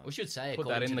 Right. We should say, put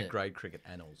that in the grade cricket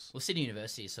annals. Well, Sydney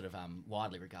University is sort of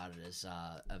widely regarded as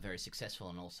a very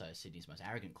successful and also Sydney's most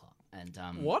arrogant club. And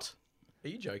what? Are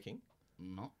you joking?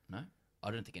 No. I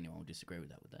don't think anyone would disagree with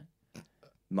that, would they?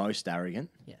 Most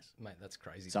arrogant? Yes. Mate, that's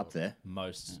crazy. It's up there.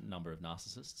 Most number of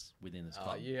narcissists within this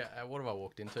club. What have I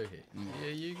walked into here?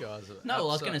 Yeah, you guys are... No,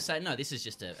 I was going to say, no, this is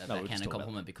just a backhanded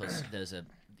compliment because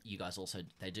you guys also,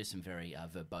 they do some very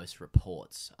verbose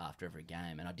reports after every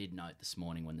game. And I did note this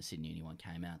morning when the Sydney Uni one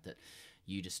came out that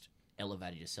you just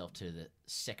elevated yourself to the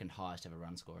second highest ever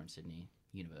run scorer in Sydney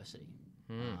University.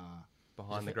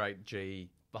 Behind the great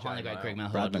G... Behind the great Greg Mail,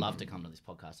 who I'd love to come to this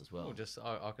podcast as well.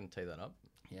 I can tee that up.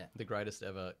 Yeah. The greatest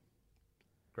ever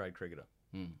grade cricketer.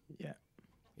 Yeah.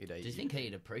 Do you think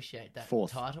he'd appreciate that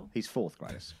fourth title? He's fourth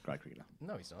greatest grade cricketer.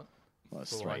 No, he's not. Well,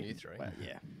 it's three. three. You three. Well,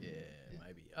 yeah. Yeah,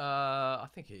 maybe. I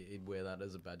think he'd wear that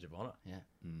as a badge of honour. Yeah.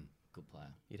 Good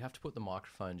player. You'd have to put the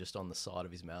microphone just on the side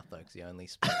of his mouth, though, because he only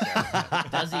speaks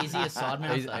out. Does he? Is he a side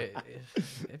mouth, though?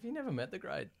 Have you never met the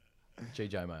great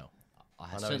GJ Mail?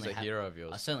 I know he's a hero of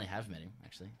yours. I certainly have met him,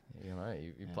 actually. You know,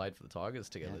 you played for the Tigers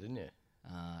together, didn't you?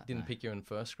 Didn't pick you in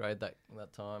first grade that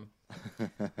time.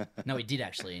 No, he did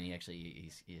actually, and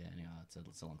he's anyway,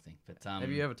 it's a long thing. But have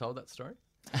you ever told that story?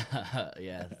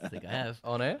 Yeah, I think I have.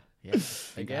 On air? Yeah, I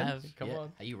think I have. Come Yeah.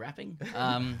 on. Are you rapping?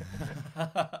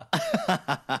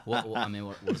 What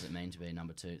does it mean to be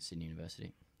number 2 at Sydney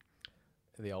University?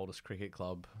 The oldest cricket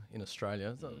club in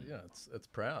Australia. So, it's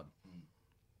proud.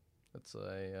 It's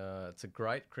a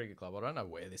great cricket club. I don't know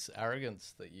where this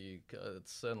arrogance that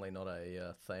it's certainly not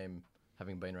a theme,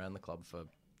 having been around the club for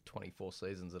 24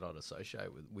 seasons, that I'd associate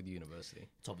with university.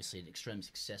 It's obviously an extremely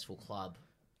successful club.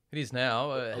 It is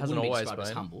now. It hasn't always been.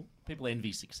 As humble. People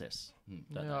envy success,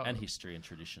 and history and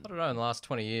tradition. I don't know. In the last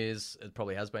 20 years, it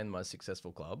probably has been the most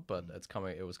successful club, but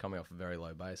it was coming off a very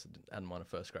low base. It hadn't won a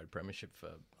first grade premiership for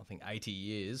I think 80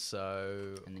 years.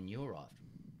 So. And then you arrived.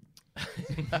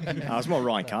 It's more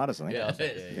Ryan Carter's, I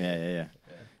think. Yeah.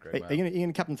 Are you going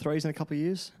to captain threes in a couple of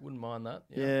years? Wouldn't mind that.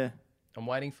 Yeah. I'm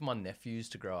waiting for my nephews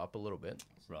to grow up a little bit.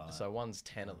 Right. So one's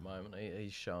 10 at the moment.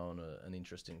 He's shown an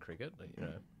interest in cricket. You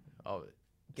know, I'll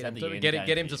get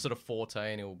him to sort of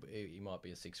 14. He might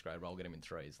be a 6th grader. I'll get him in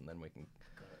threes, and then we can.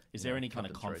 Is there any kind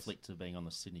of conflict of being on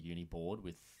the Sydney Uni board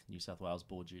with New South Wales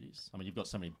board duties? I mean, you've got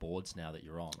so many boards now that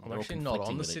you're on. I'm actually not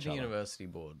on the Sydney University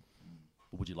board.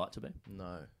 Would you like to be?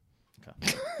 No.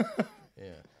 Okay.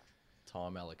 Yeah.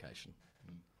 Time allocation.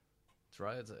 It's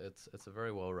right. It's a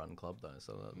very well run club though,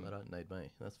 so they don't need me.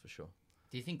 That's for sure.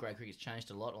 Do you think grade cricket's changed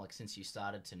a lot, like since you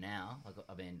started to now? Like,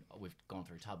 I mean, we've gone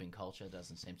through tubbing culture; it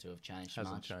doesn't seem to have changed much.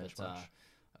 Hasn't changed much.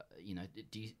 You know,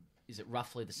 is it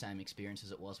roughly the same experience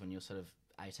as it was when you were sort of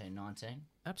 18, 19?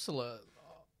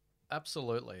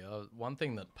 Absolutely. One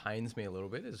thing that pains me a little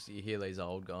bit is you hear these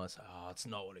old guys say, it's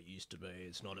not what it used to be.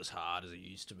 It's not as hard as it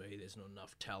used to be. There's not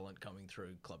enough talent coming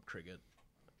through club cricket.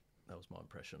 That was my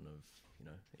impression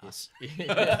of, us.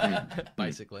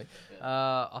 Basically.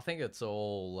 Yeah. I think it's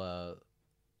all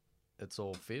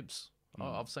fibs.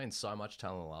 I've seen so much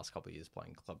talent in the last couple of years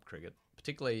playing club cricket,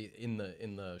 particularly in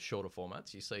the shorter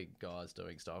formats. You see guys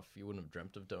doing stuff you wouldn't have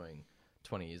dreamt of doing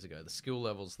 20 years ago. The skill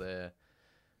level's there.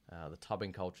 The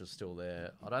tubbing culture's still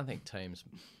there. I don't think teams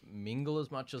mingle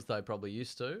as much as they probably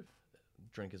used to,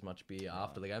 drink as much beer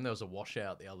after the game. There was a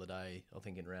washout the other day, I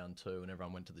think in round 2, and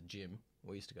everyone went to the gym.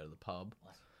 We used to go to the pub,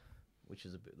 which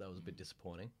is that was a bit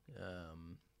disappointing.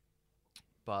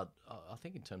 But I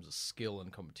think in terms of skill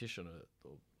and competition,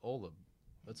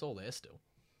 it's all there still.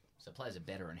 So players are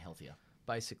better and healthier.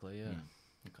 Basically, yeah.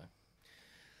 Okay.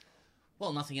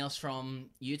 Well, nothing else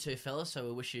from you two fellas, so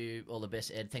we wish you all the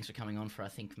best. Ed, thanks for coming on for, I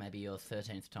think, maybe your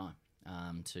 13th time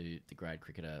to the Grade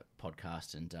Cricketer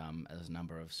podcast, and there's a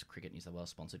number of Cricket New South Wales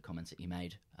sponsored comments that you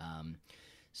made.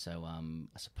 So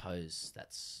I suppose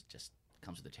that's just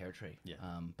comes with the territory. Yeah.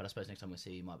 But I suppose next time we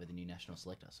see you might be the new national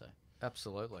selector. So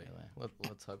absolutely.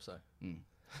 Let's hope so.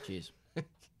 Cheers.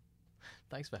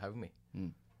 Thanks for having me.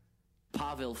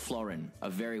 Pavel Florin, a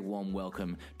very warm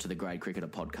welcome to the Grade Cricketer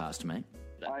podcast, mate.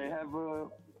 I have a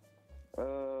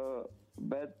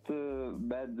bad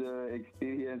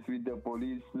experience with the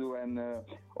police when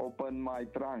opened my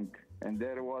trunk, and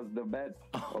there was the bat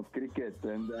of cricket,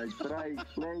 and I try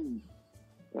explain,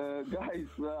 guys,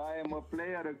 I am a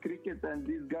player of cricket, and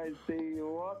these guys say,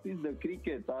 what is the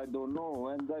cricket? I don't know,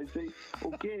 and I say,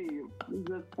 okay, it's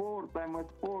a sport, I'm a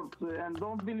sport, and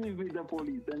don't believe with the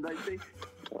police, and I say,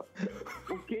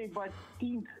 okay, but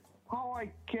think how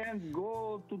I can't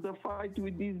go to the fight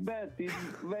with this bat. It's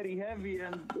very heavy,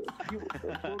 and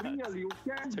for real, you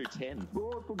can't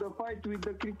go to the fight with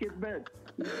the cricket bat.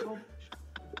 It's not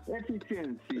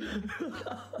efficiency.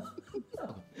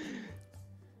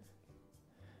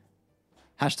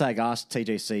 Hashtag Ask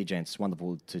TGC, gents.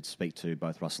 Wonderful to speak to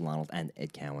both Russel Arnold and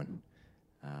Ed Cowan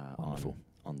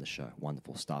on the show.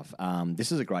 Wonderful stuff.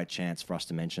 This is a great chance for us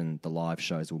to mention the live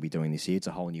shows we'll be doing this year. It's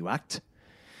a whole new act.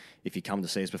 If you come to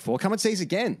see us before, come and see us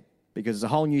again, because it's a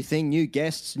whole new thing, new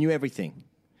guests, new everything.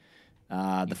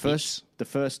 The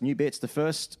first new bits. The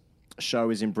first show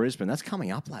is in Brisbane. That's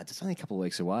coming up, lads. It's only a couple of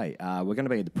weeks away. We're going to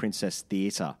be at the Princess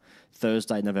Theatre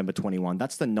Thursday, November 21.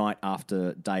 That's the night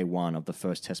after day 1 of the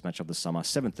first Test match of the summer,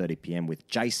 7:30 p.m. with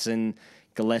Jason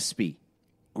Gillespie.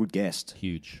 Good guest.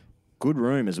 Huge. Good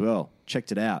room as well.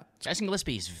 Checked it out. Jason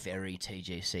Gillespie is very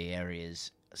TGC areas,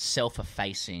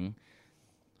 self-effacing,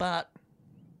 but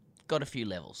got a few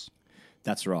levels.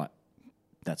 That's right.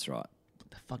 What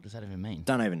the fuck does that even mean?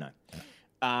 Don't even know.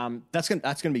 That's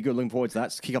gonna be good. Looking forward to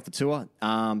that. Kick off the tour.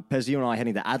 Pez, you and I are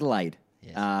heading to Adelaide.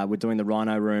 Yes. We're doing the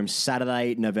Rhino Room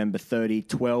Saturday, November 30,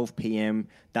 12 p.m.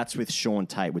 That's with Sean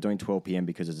Tate. We're doing 12 p.m.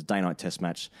 because it's a day-night test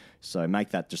match. So make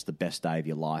that just the best day of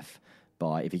your life.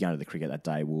 If you're going to the cricket that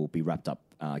day, we'll be wrapped up,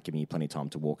 giving you plenty of time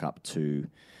to walk up to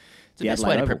the best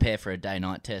way to prepare for a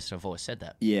day-night test. I've always said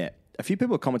that. Yeah. A few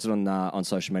people commented on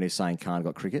social media saying Khan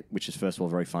got cricket, which is first of all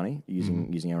very funny,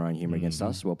 using our own humour against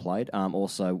us. Well played.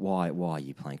 Also, why are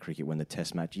you playing cricket when the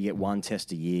Test match? You get one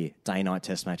Test a year, day-night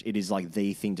Test match. It is like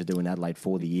the thing to do in Adelaide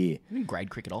for the year. Isn't grade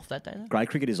cricket off that day, though? Grade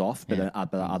cricket is off, but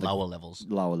other lower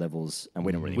levels, and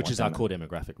we don't really which want is our them. core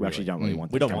demographic. We actually don't really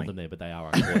want them. We don't coming. want them there, but they are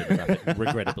our core demographic.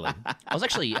 Regrettably, I was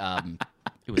actually.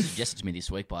 It was suggested to me this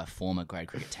week by a former grade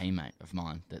cricket teammate of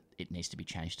mine that it needs to be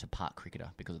changed to park cricketer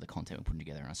because of the content we're putting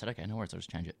together. And I said, okay, no worries, I'll just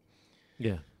change it.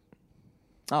 Yeah.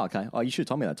 Oh, okay. Oh, you should have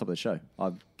told me that at the top of the show.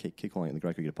 I keep calling it the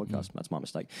Grade Cricketer Podcast. That's my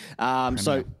mistake.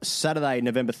 So Saturday,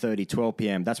 November 30, 12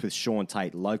 p.m. That's with Sean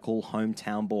Tate, local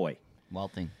hometown boy.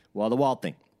 Wild thing. Well, the Wild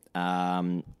Thing.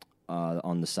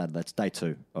 On the Saturday, that's day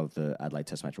 2 of the Adelaide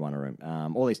Test Match Runner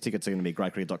Room. All these tickets are going to be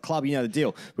greatcricket.club. You know the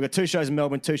deal. We've got 2 shows in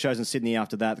Melbourne, 2 shows in Sydney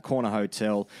after that, the Corner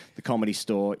Hotel, the Comedy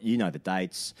Store. You know the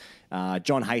dates.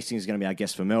 John Hastings is going to be our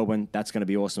guest for Melbourne. That's going to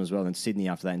be awesome as well. And Sydney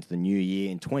after that into the new year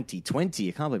in 2020.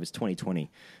 I can't believe it's 2020.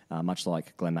 Much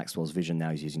like Glenn Maxwell's vision,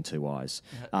 now he's using 2 eyes.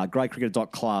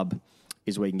 Greatcricket.club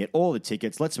is where you can get all the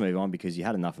tickets. Let's move on because you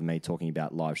had enough of me talking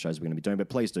about live shows we're going to be doing, but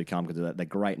please do come because they're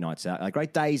great nights out,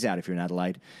 great days out if you're in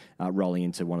Adelaide, rolling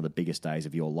into one of the biggest days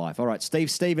of your life. All right, Steve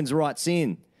Stevens writes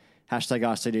in,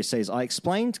 #RCDCs, I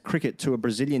explained cricket to a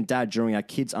Brazilian dad during our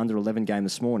kids under 11 game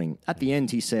this morning. At the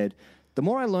end, he said, the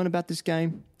more I learn about this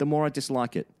game, the more I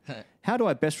dislike it. How do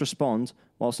I best respond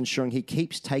whilst ensuring he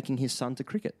keeps taking his son to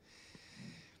cricket?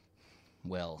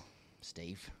 Well,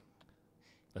 Steve.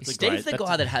 That's Is Steve the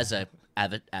guy that has a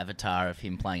avatar of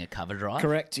him playing a cover drive?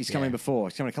 Correct. He's come in before.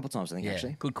 He's come in a couple of times, I think,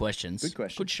 actually. Good questions. Good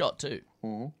question. Good shot, too.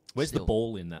 Mm-hmm. Where's the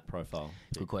ball in that profile?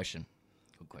 Good question.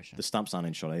 Good question. The stumps aren't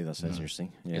in shot either, so that's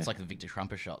interesting. Yeah. It's like the Victor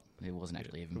Trumper shot. It wasn't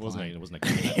actually even playing. It wasn't a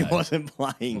game. He wasn't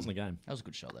playing. It wasn't a game. That was a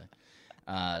good shot,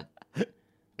 though.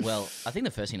 Well, I think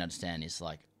the first thing to understand is,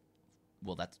 like,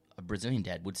 well, that's a Brazilian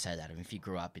dad would say that. I mean, if you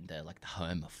grew up in the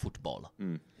home of football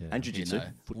and jiu-jitsu,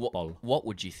 football, what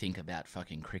would you think about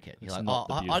fucking cricket? You're It's like, not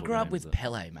the I grew up game, with is it?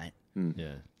 Pele, mate.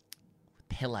 Yeah.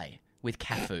 Pele with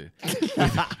Cafu,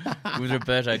 with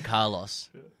Roberto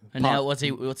Carlos, and now what's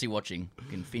he watching?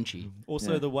 In Finchy.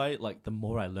 Also, the way, like, the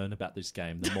more I learn about this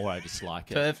game, the more I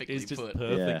dislike it. Perfectly It's just put.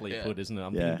 perfectly Yeah. put, isn't it?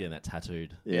 I'm thinking of getting that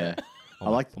tattooed. Yeah.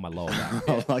 On my lower back.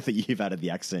 I like that you've added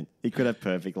the accent. He could have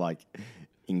perfect, like,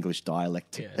 English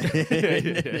dialect.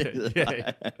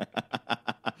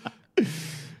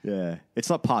 Yeah. It's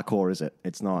not parkour, is it?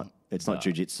 It's not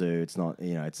jiu-jitsu. It's not,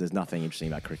 there's nothing interesting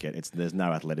about cricket. There's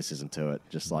no athleticism to it.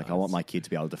 Just like, I want my kid to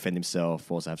be able to defend himself,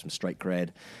 also have some street cred.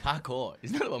 Parkour.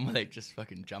 Isn't that the one where they just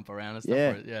fucking jump around and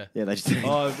stuff? Yeah. Yeah, they just...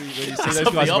 Oh, when you see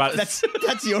those guys run...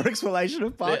 That's your explanation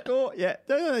of parkour? Yeah.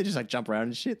 No, they just like jump around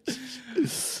and shit.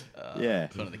 Yeah.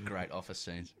 It's one of the great office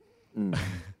scenes.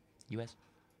 US?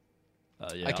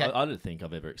 Okay. I don't think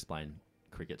I've ever explained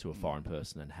cricket to a foreign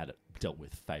person and had it dealt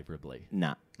with favourably.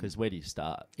 Nah. Because where do you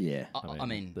start? Yeah. I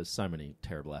mean, there's so many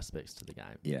terrible aspects to the game.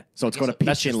 Yeah. So it's got to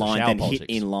pitch in line, then hit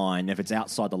in line. If it's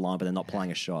outside the line, but they're not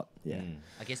playing a shot. Yeah.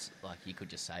 I guess, like, you could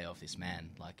just say of this man,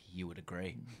 like, you would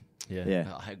agree.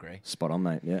 Yeah. I agree. Spot on,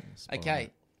 mate. Yeah. Okay.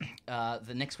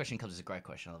 The next question comes as a great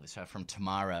question. I love this. So from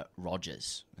Tamara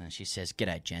Rogers. She says,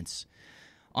 G'day, gents.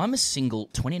 I'm a single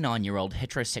 29-year-old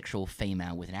heterosexual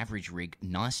female with an average rig,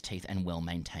 nice teeth and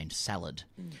well-maintained salad.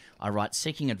 I write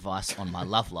seeking advice on my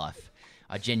love life.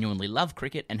 I genuinely love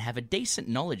cricket and have a decent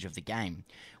knowledge of the game.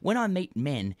 When I meet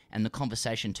men and the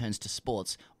conversation turns to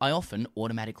sports, I often,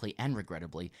 automatically and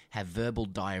regrettably, have verbal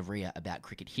diarrhea about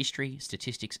cricket history,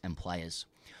 statistics and players.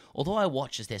 Although I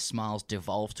watch as their smiles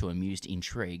devolve to amused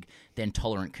intrigue, then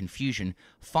tolerant confusion,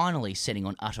 finally setting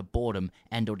on utter boredom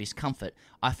and or discomfort,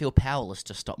 I feel powerless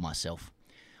to stop myself.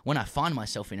 When I find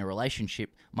myself in a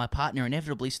relationship, my partner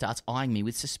inevitably starts eyeing me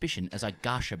with suspicion as I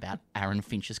gush about Aaron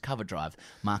Finch's cover drive,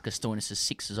 Marcus Stoinis'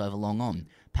 sixes over long on,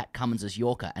 Pat Cummins'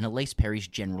 Yorker, and Elise Perry's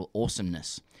general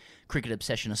awesomeness. Cricket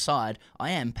obsession aside,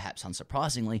 I am, perhaps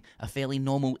unsurprisingly, a fairly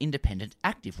normal, independent,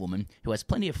 active woman who has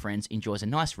plenty of friends, enjoys a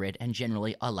nice read, and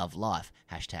generally I love life.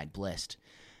 #blessed.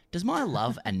 Does my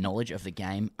love and knowledge of the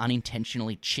game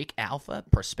unintentionally chick alpha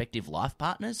prospective life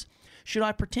partners? Should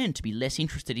I pretend to be less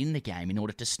interested in the game in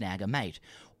order to snag a mate?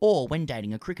 Or, when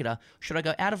dating a cricketer, should I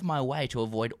go out of my way to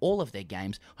avoid all of their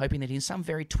games, hoping that in some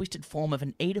very twisted form of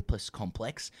an Oedipus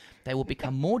complex, they will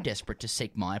become more desperate to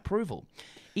seek my approval?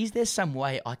 Is there some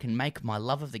way I can make my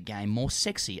love of the game more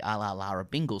sexy, a la Lara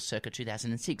Bingle circa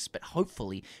 2006, but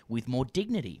hopefully with more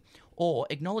dignity? Or,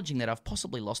 acknowledging that I've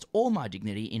possibly lost all my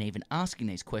dignity in even asking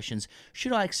these questions,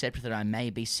 should I accept that I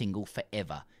may be single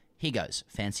forever? Here goes.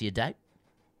 Fancy a date?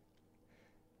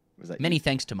 Many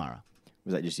thanks, Tamara.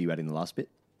 Was that just you adding the last bit?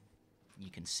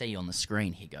 You can see on the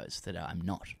screen, he goes, that I'm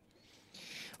not.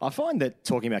 I find that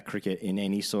talking about cricket in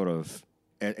any sort of...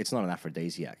 It's not an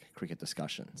aphrodisiac, cricket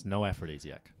discussion. It's no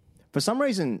aphrodisiac. For some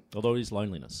reason... Although it is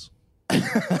loneliness.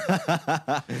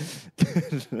 I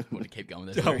want to keep going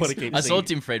with this. I saw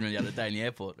Tim Friedman the other day in the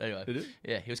airport. Anyway, Did you?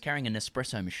 Yeah, he was carrying an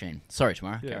espresso machine. Sorry,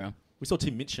 Tamara. Yeah. Carry on. We saw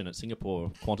Tim Minchin at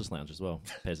Singapore Qantas Lounge as well,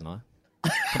 Pez and I.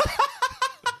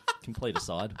 Complete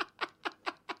aside.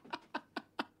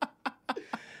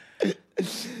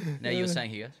 Now you were saying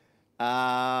he goes?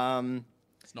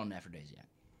 It's not an aphrodisiac.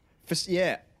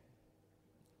 Yeah.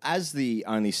 As the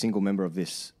only single member of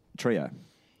this trio,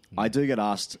 I do get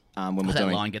asked when we're that doing...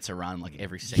 That line gets a run like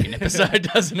every second episode,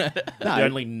 doesn't it? No. The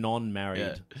only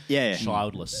non-married,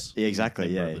 childless exactly,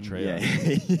 member of the trio.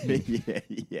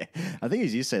 Yeah. I think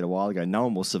as you said a while ago, no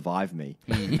one will survive me.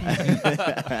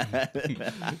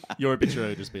 Your obituary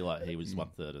would just be like, he was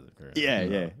 1/3 of the crew.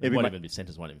 Yeah. It won't even be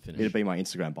sentence, won't even finish. It'd be my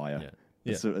Instagram bio. Yeah.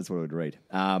 That's what it would read.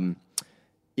 I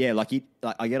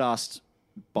get asked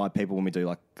by people when we do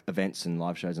like events and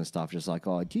live shows and stuff, just like,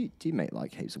 oh, do you meet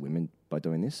like heaps of women by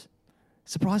doing this?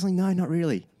 Surprisingly, no, not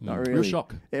really. Not really. Real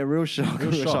shock. Yeah, real shock.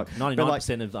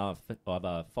 99% of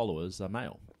our followers are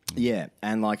male. Yeah,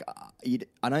 and like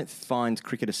I don't find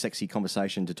cricket a sexy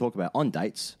conversation to talk about on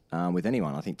dates with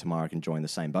anyone. I think Tamara can join the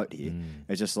same boat here.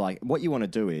 It's just like what you want to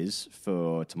do is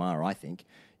for Tamara, I think,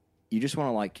 you just want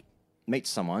to like meet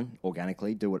someone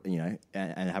organically, do it,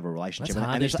 and have a relationship. That's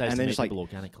hard and these days to then meet just like, people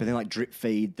organically. but then like drip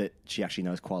feed that she actually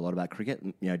knows quite a lot about cricket.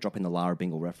 Drop in the Lara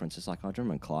Bingle reference. It's like, I remember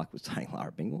when Clark was saying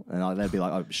Lara Bingle, and they'd be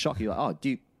like, "Oh, shock you!" Like, "Oh, do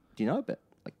you know a bit?"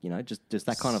 Like, just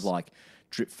that kind of like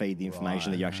drip feed the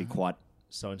information that you actually quite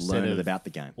learn about the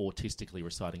game. Autistically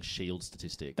reciting Shield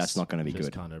statistics. That's not going to be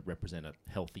just good. Kind of represent a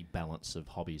healthy balance of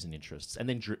hobbies and interests, and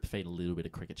then drip feed a little bit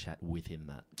of cricket chat within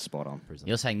that. Spot on.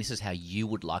 You're saying this is how you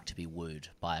would like to be wooed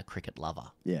by a cricket lover.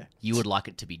 Yeah. You would like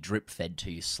it to be drip fed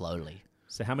to you slowly.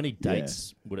 So how many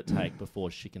dates would it take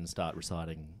before she can start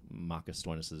reciting Marcus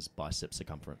Stoinis's bicep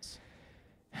circumference?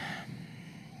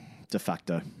 De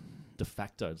facto. De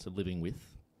facto, so living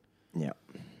with. Yeah.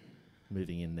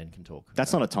 Moving in, then can talk.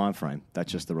 That's not a time frame. That's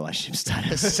just the relationship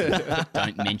status.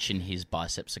 Don't mention his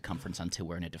bicep circumference until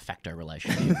we're in a de facto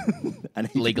relationship.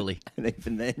 Legally. And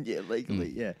even then,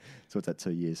 legally, yeah. So what's that,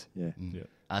 2 years? Yeah.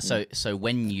 So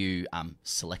when you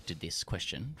selected this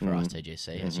question for Ask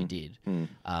TGC, as you did,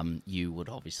 you would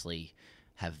obviously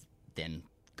have then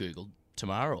Googled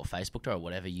Tamara or Facebooked her or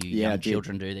whatever young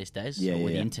children do these days, or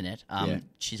the internet.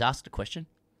 She's asked a question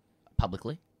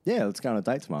publicly. Yeah, let's go on a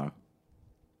date tomorrow.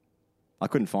 I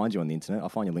couldn't find you on the internet. I'll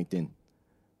find you LinkedIn.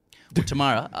 Well,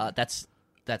 Tamara,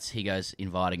 that's he goes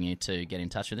inviting you to get in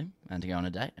touch with him and to go on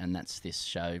a date, and that's this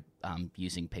show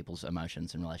using people's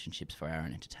emotions and relationships for our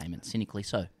own entertainment, cynically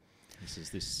so. This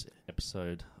is this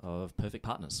episode of Perfect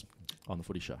Partners on the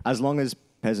Footy Show. As long as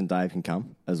Pez and Dave can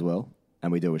come as well,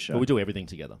 and we do a show. But we do everything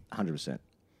together. 100%.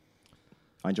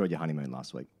 I enjoyed your honeymoon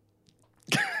last week.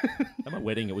 At my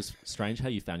wedding, it was strange how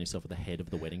you found yourself at the head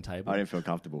of the wedding table. I didn't feel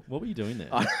comfortable. What were you doing there?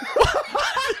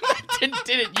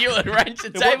 Didn't you arrange the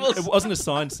tables? It wasn't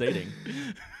assigned seating.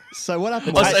 So what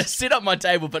happened was... Also, sit up my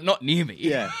table, but not near me.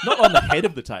 Yeah. Not on the head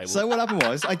of the table. So what happened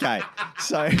was, okay,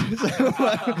 so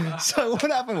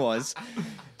what happened was,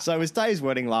 so it was Dave's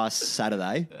wedding last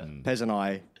Saturday. Pez and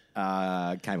I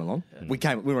came along. We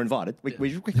were invited. We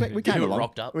came along.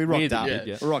 Rocked up. We rocked up.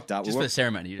 Yeah. We rocked up. Just for the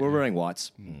ceremony. We were wearing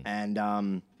whites. And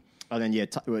then,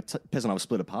 Pez and I were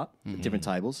split apart at different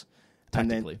tables.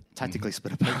 Tactically. And then tactically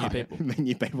split apart.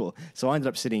 Menu people. So I ended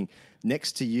up sitting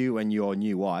next to you and your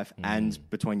new wife and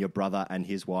between your brother and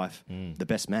his wife, the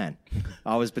best man.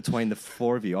 I was between the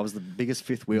four of you. I was the biggest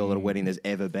fifth wheel at a wedding there's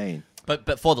ever been.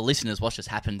 But for the listeners, what's just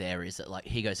happened there is that like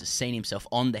Higo's has seen himself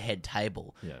on the head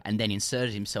table and then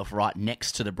inserted himself right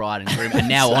next to the bride and groom. And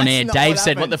now on air, Dave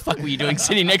said, "What the fuck were you doing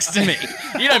sitting next to me?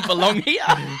 You don't belong here."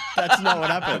 That's not what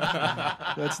happened.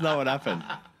 That's not what happened.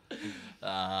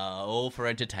 All for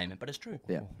entertainment, but it's true.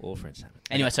 Yeah, all for entertainment.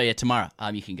 Anyway, so yeah, tomorrow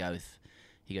you can go with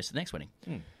Higo's to the next wedding.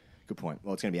 Good point.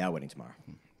 Well, it's going to be our wedding tomorrow.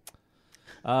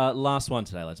 Last one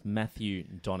today, lads. Matthew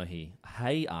Donaghy.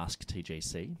 Hey, Ask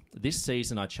TGC. This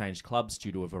season I changed clubs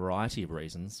due to a variety of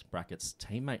reasons, brackets,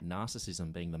 teammate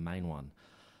narcissism being the main one,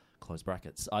 close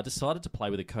brackets. I decided to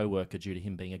play with a co-worker due to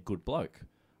him being a good bloke.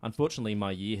 Unfortunately, my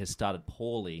year has started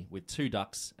poorly with 2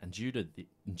 ducks, and due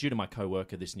to my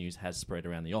co-worker, this news has spread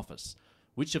around the office.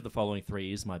 Which of the following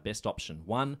 3 is my best option?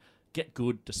 1, get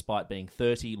good despite being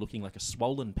 30, looking like a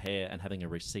swollen pear and having a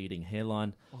receding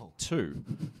hairline. 2,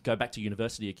 go back to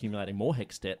university accumulating more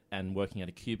HECS debt and working at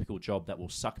a cubicle job that will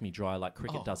suck me dry like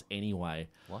cricket does anyway.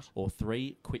 What? Or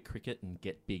 3, quit cricket and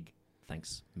get big.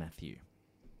 Thanks, Matthew.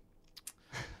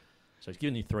 So he's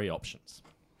given you 3 options.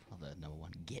 The number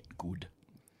 1, get good.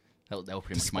 That were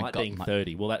pretty much Despite being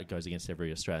 30. Well, that goes against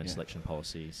every Australian selection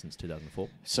policy since 2004.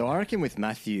 So I reckon with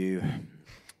Matthew,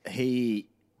 he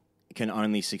can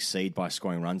only succeed by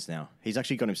scoring runs now. He's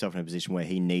actually got himself in a position where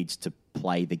he needs to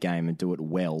play the game and do it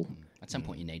well. At some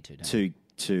point you need to, don't you?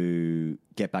 To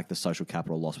get back the social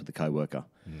capital lost with the co-worker.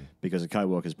 Because the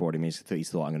co-worker's brought him in, he's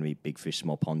thought, I'm going to be big fish,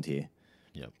 small pond here.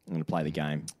 Yep. I'm going to play the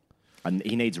game. And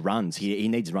he needs runs. He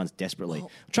needs runs desperately.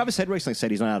 Travis Head recently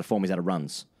said he's not out of form, he's out of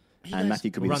runs. And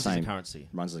Matthew could be the same. Runs is a currency.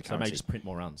 Runs is a So currency. maybe just print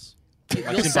more runs.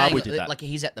 You're saying like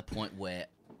he's at the point where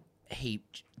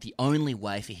the only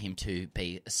way for him to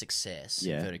be a success,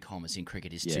 inverted commas, in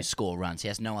cricket is to score runs. He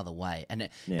has no other way. And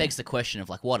it begs the question of,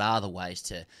 like, what are the ways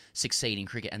to succeed in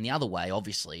cricket? And the other way,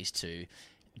 obviously, is to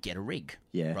get a rig,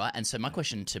 right? And so my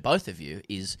question to both of you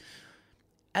is,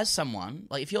 as someone,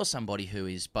 like, if you're somebody who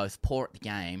is both poor at the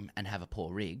game and have a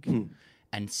poor rig,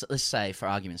 and so, let's say, for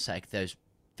argument's sake, those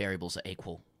variables are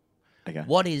equal,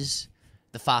 what is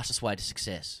the fastest way to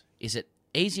success? Is it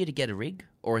easier to get a rig,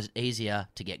 or is it easier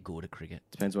to get good at cricket?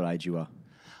 Depends what age you are.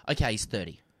 Okay, he's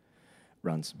 30.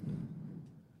 Runs.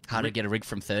 Harder to get a rig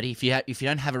from 30. If you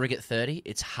don't have a rig at 30,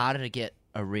 it's harder to get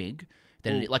a rig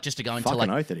than like just to go into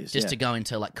to go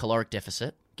into like caloric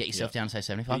deficit, get yourself down to say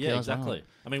 75 kilos. Yeah, exactly.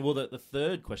 I mean, well, the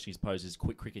third question he's posed is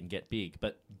quit cricket and get big,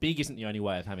 but big isn't the only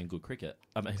way of having good cricket.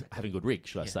 I mean, having good rig,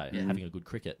 should I say? Having a good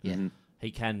cricket. Yeah. He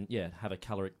can, have a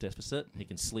caloric deficit. He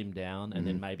can slim down, and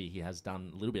then maybe he has done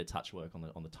a little bit of touch work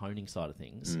on the toning side of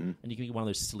things. And you can be one of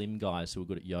those slim guys who are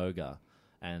good at yoga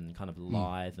and kind of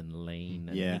lithe and lean.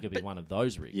 And he could be one of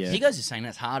those rigs. You guys are saying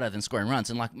that's harder than scoring runs,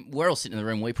 and like we're all sitting in the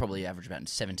room, we probably average about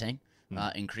 17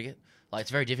 in cricket. Like, it's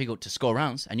very difficult to score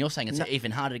runs, and you're saying it's even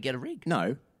harder to get a rig.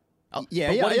 No. Oh,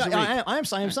 I am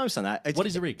saying that. What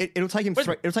is a rig? It'll take him.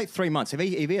 It'll take 3 months. If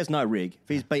he has no rig, if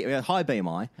he's high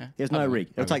BMI, he has no rig.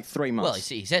 It'll take 3 months.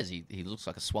 Well, he says he looks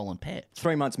like a swollen pear.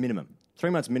 3 months minimum. 3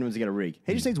 months minimum to get a rig.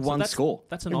 He just needs one score.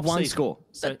 That's an one score.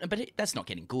 But that's not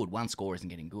getting good. One score isn't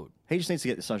getting good. He just needs to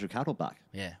get the social capital back.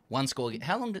 Yeah, one score.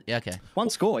 How long? Okay, one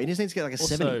score. He just needs to get like a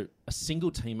 70. Also, a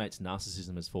single teammate's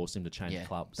narcissism has forced him to change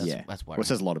clubs. That's worrying. Well, it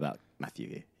says a lot about Matthew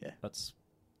here. Yeah, that's.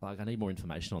 Like, I need more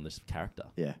information on this character.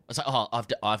 Yeah. It's like,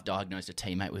 I've diagnosed a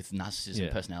teammate with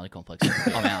narcissism personality complex.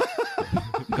 I'm out.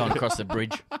 I'm going across the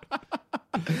bridge.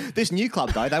 This new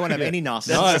club, though, they won't have any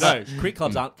narcissists. No. Cricket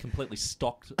clubs aren't completely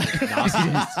stocked with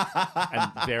narcissists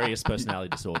and various personality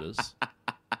disorders.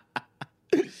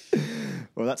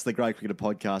 Well, that's the Great Cricketer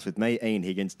Podcast with me, Ian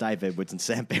Higgins, Dave Edwards and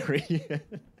Sam Berry.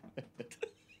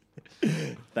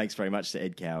 Thanks very much to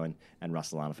Ed Cowan and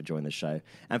Russel Arnold for joining the show.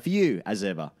 And for you, as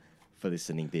ever, for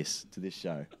listening to this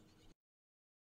show.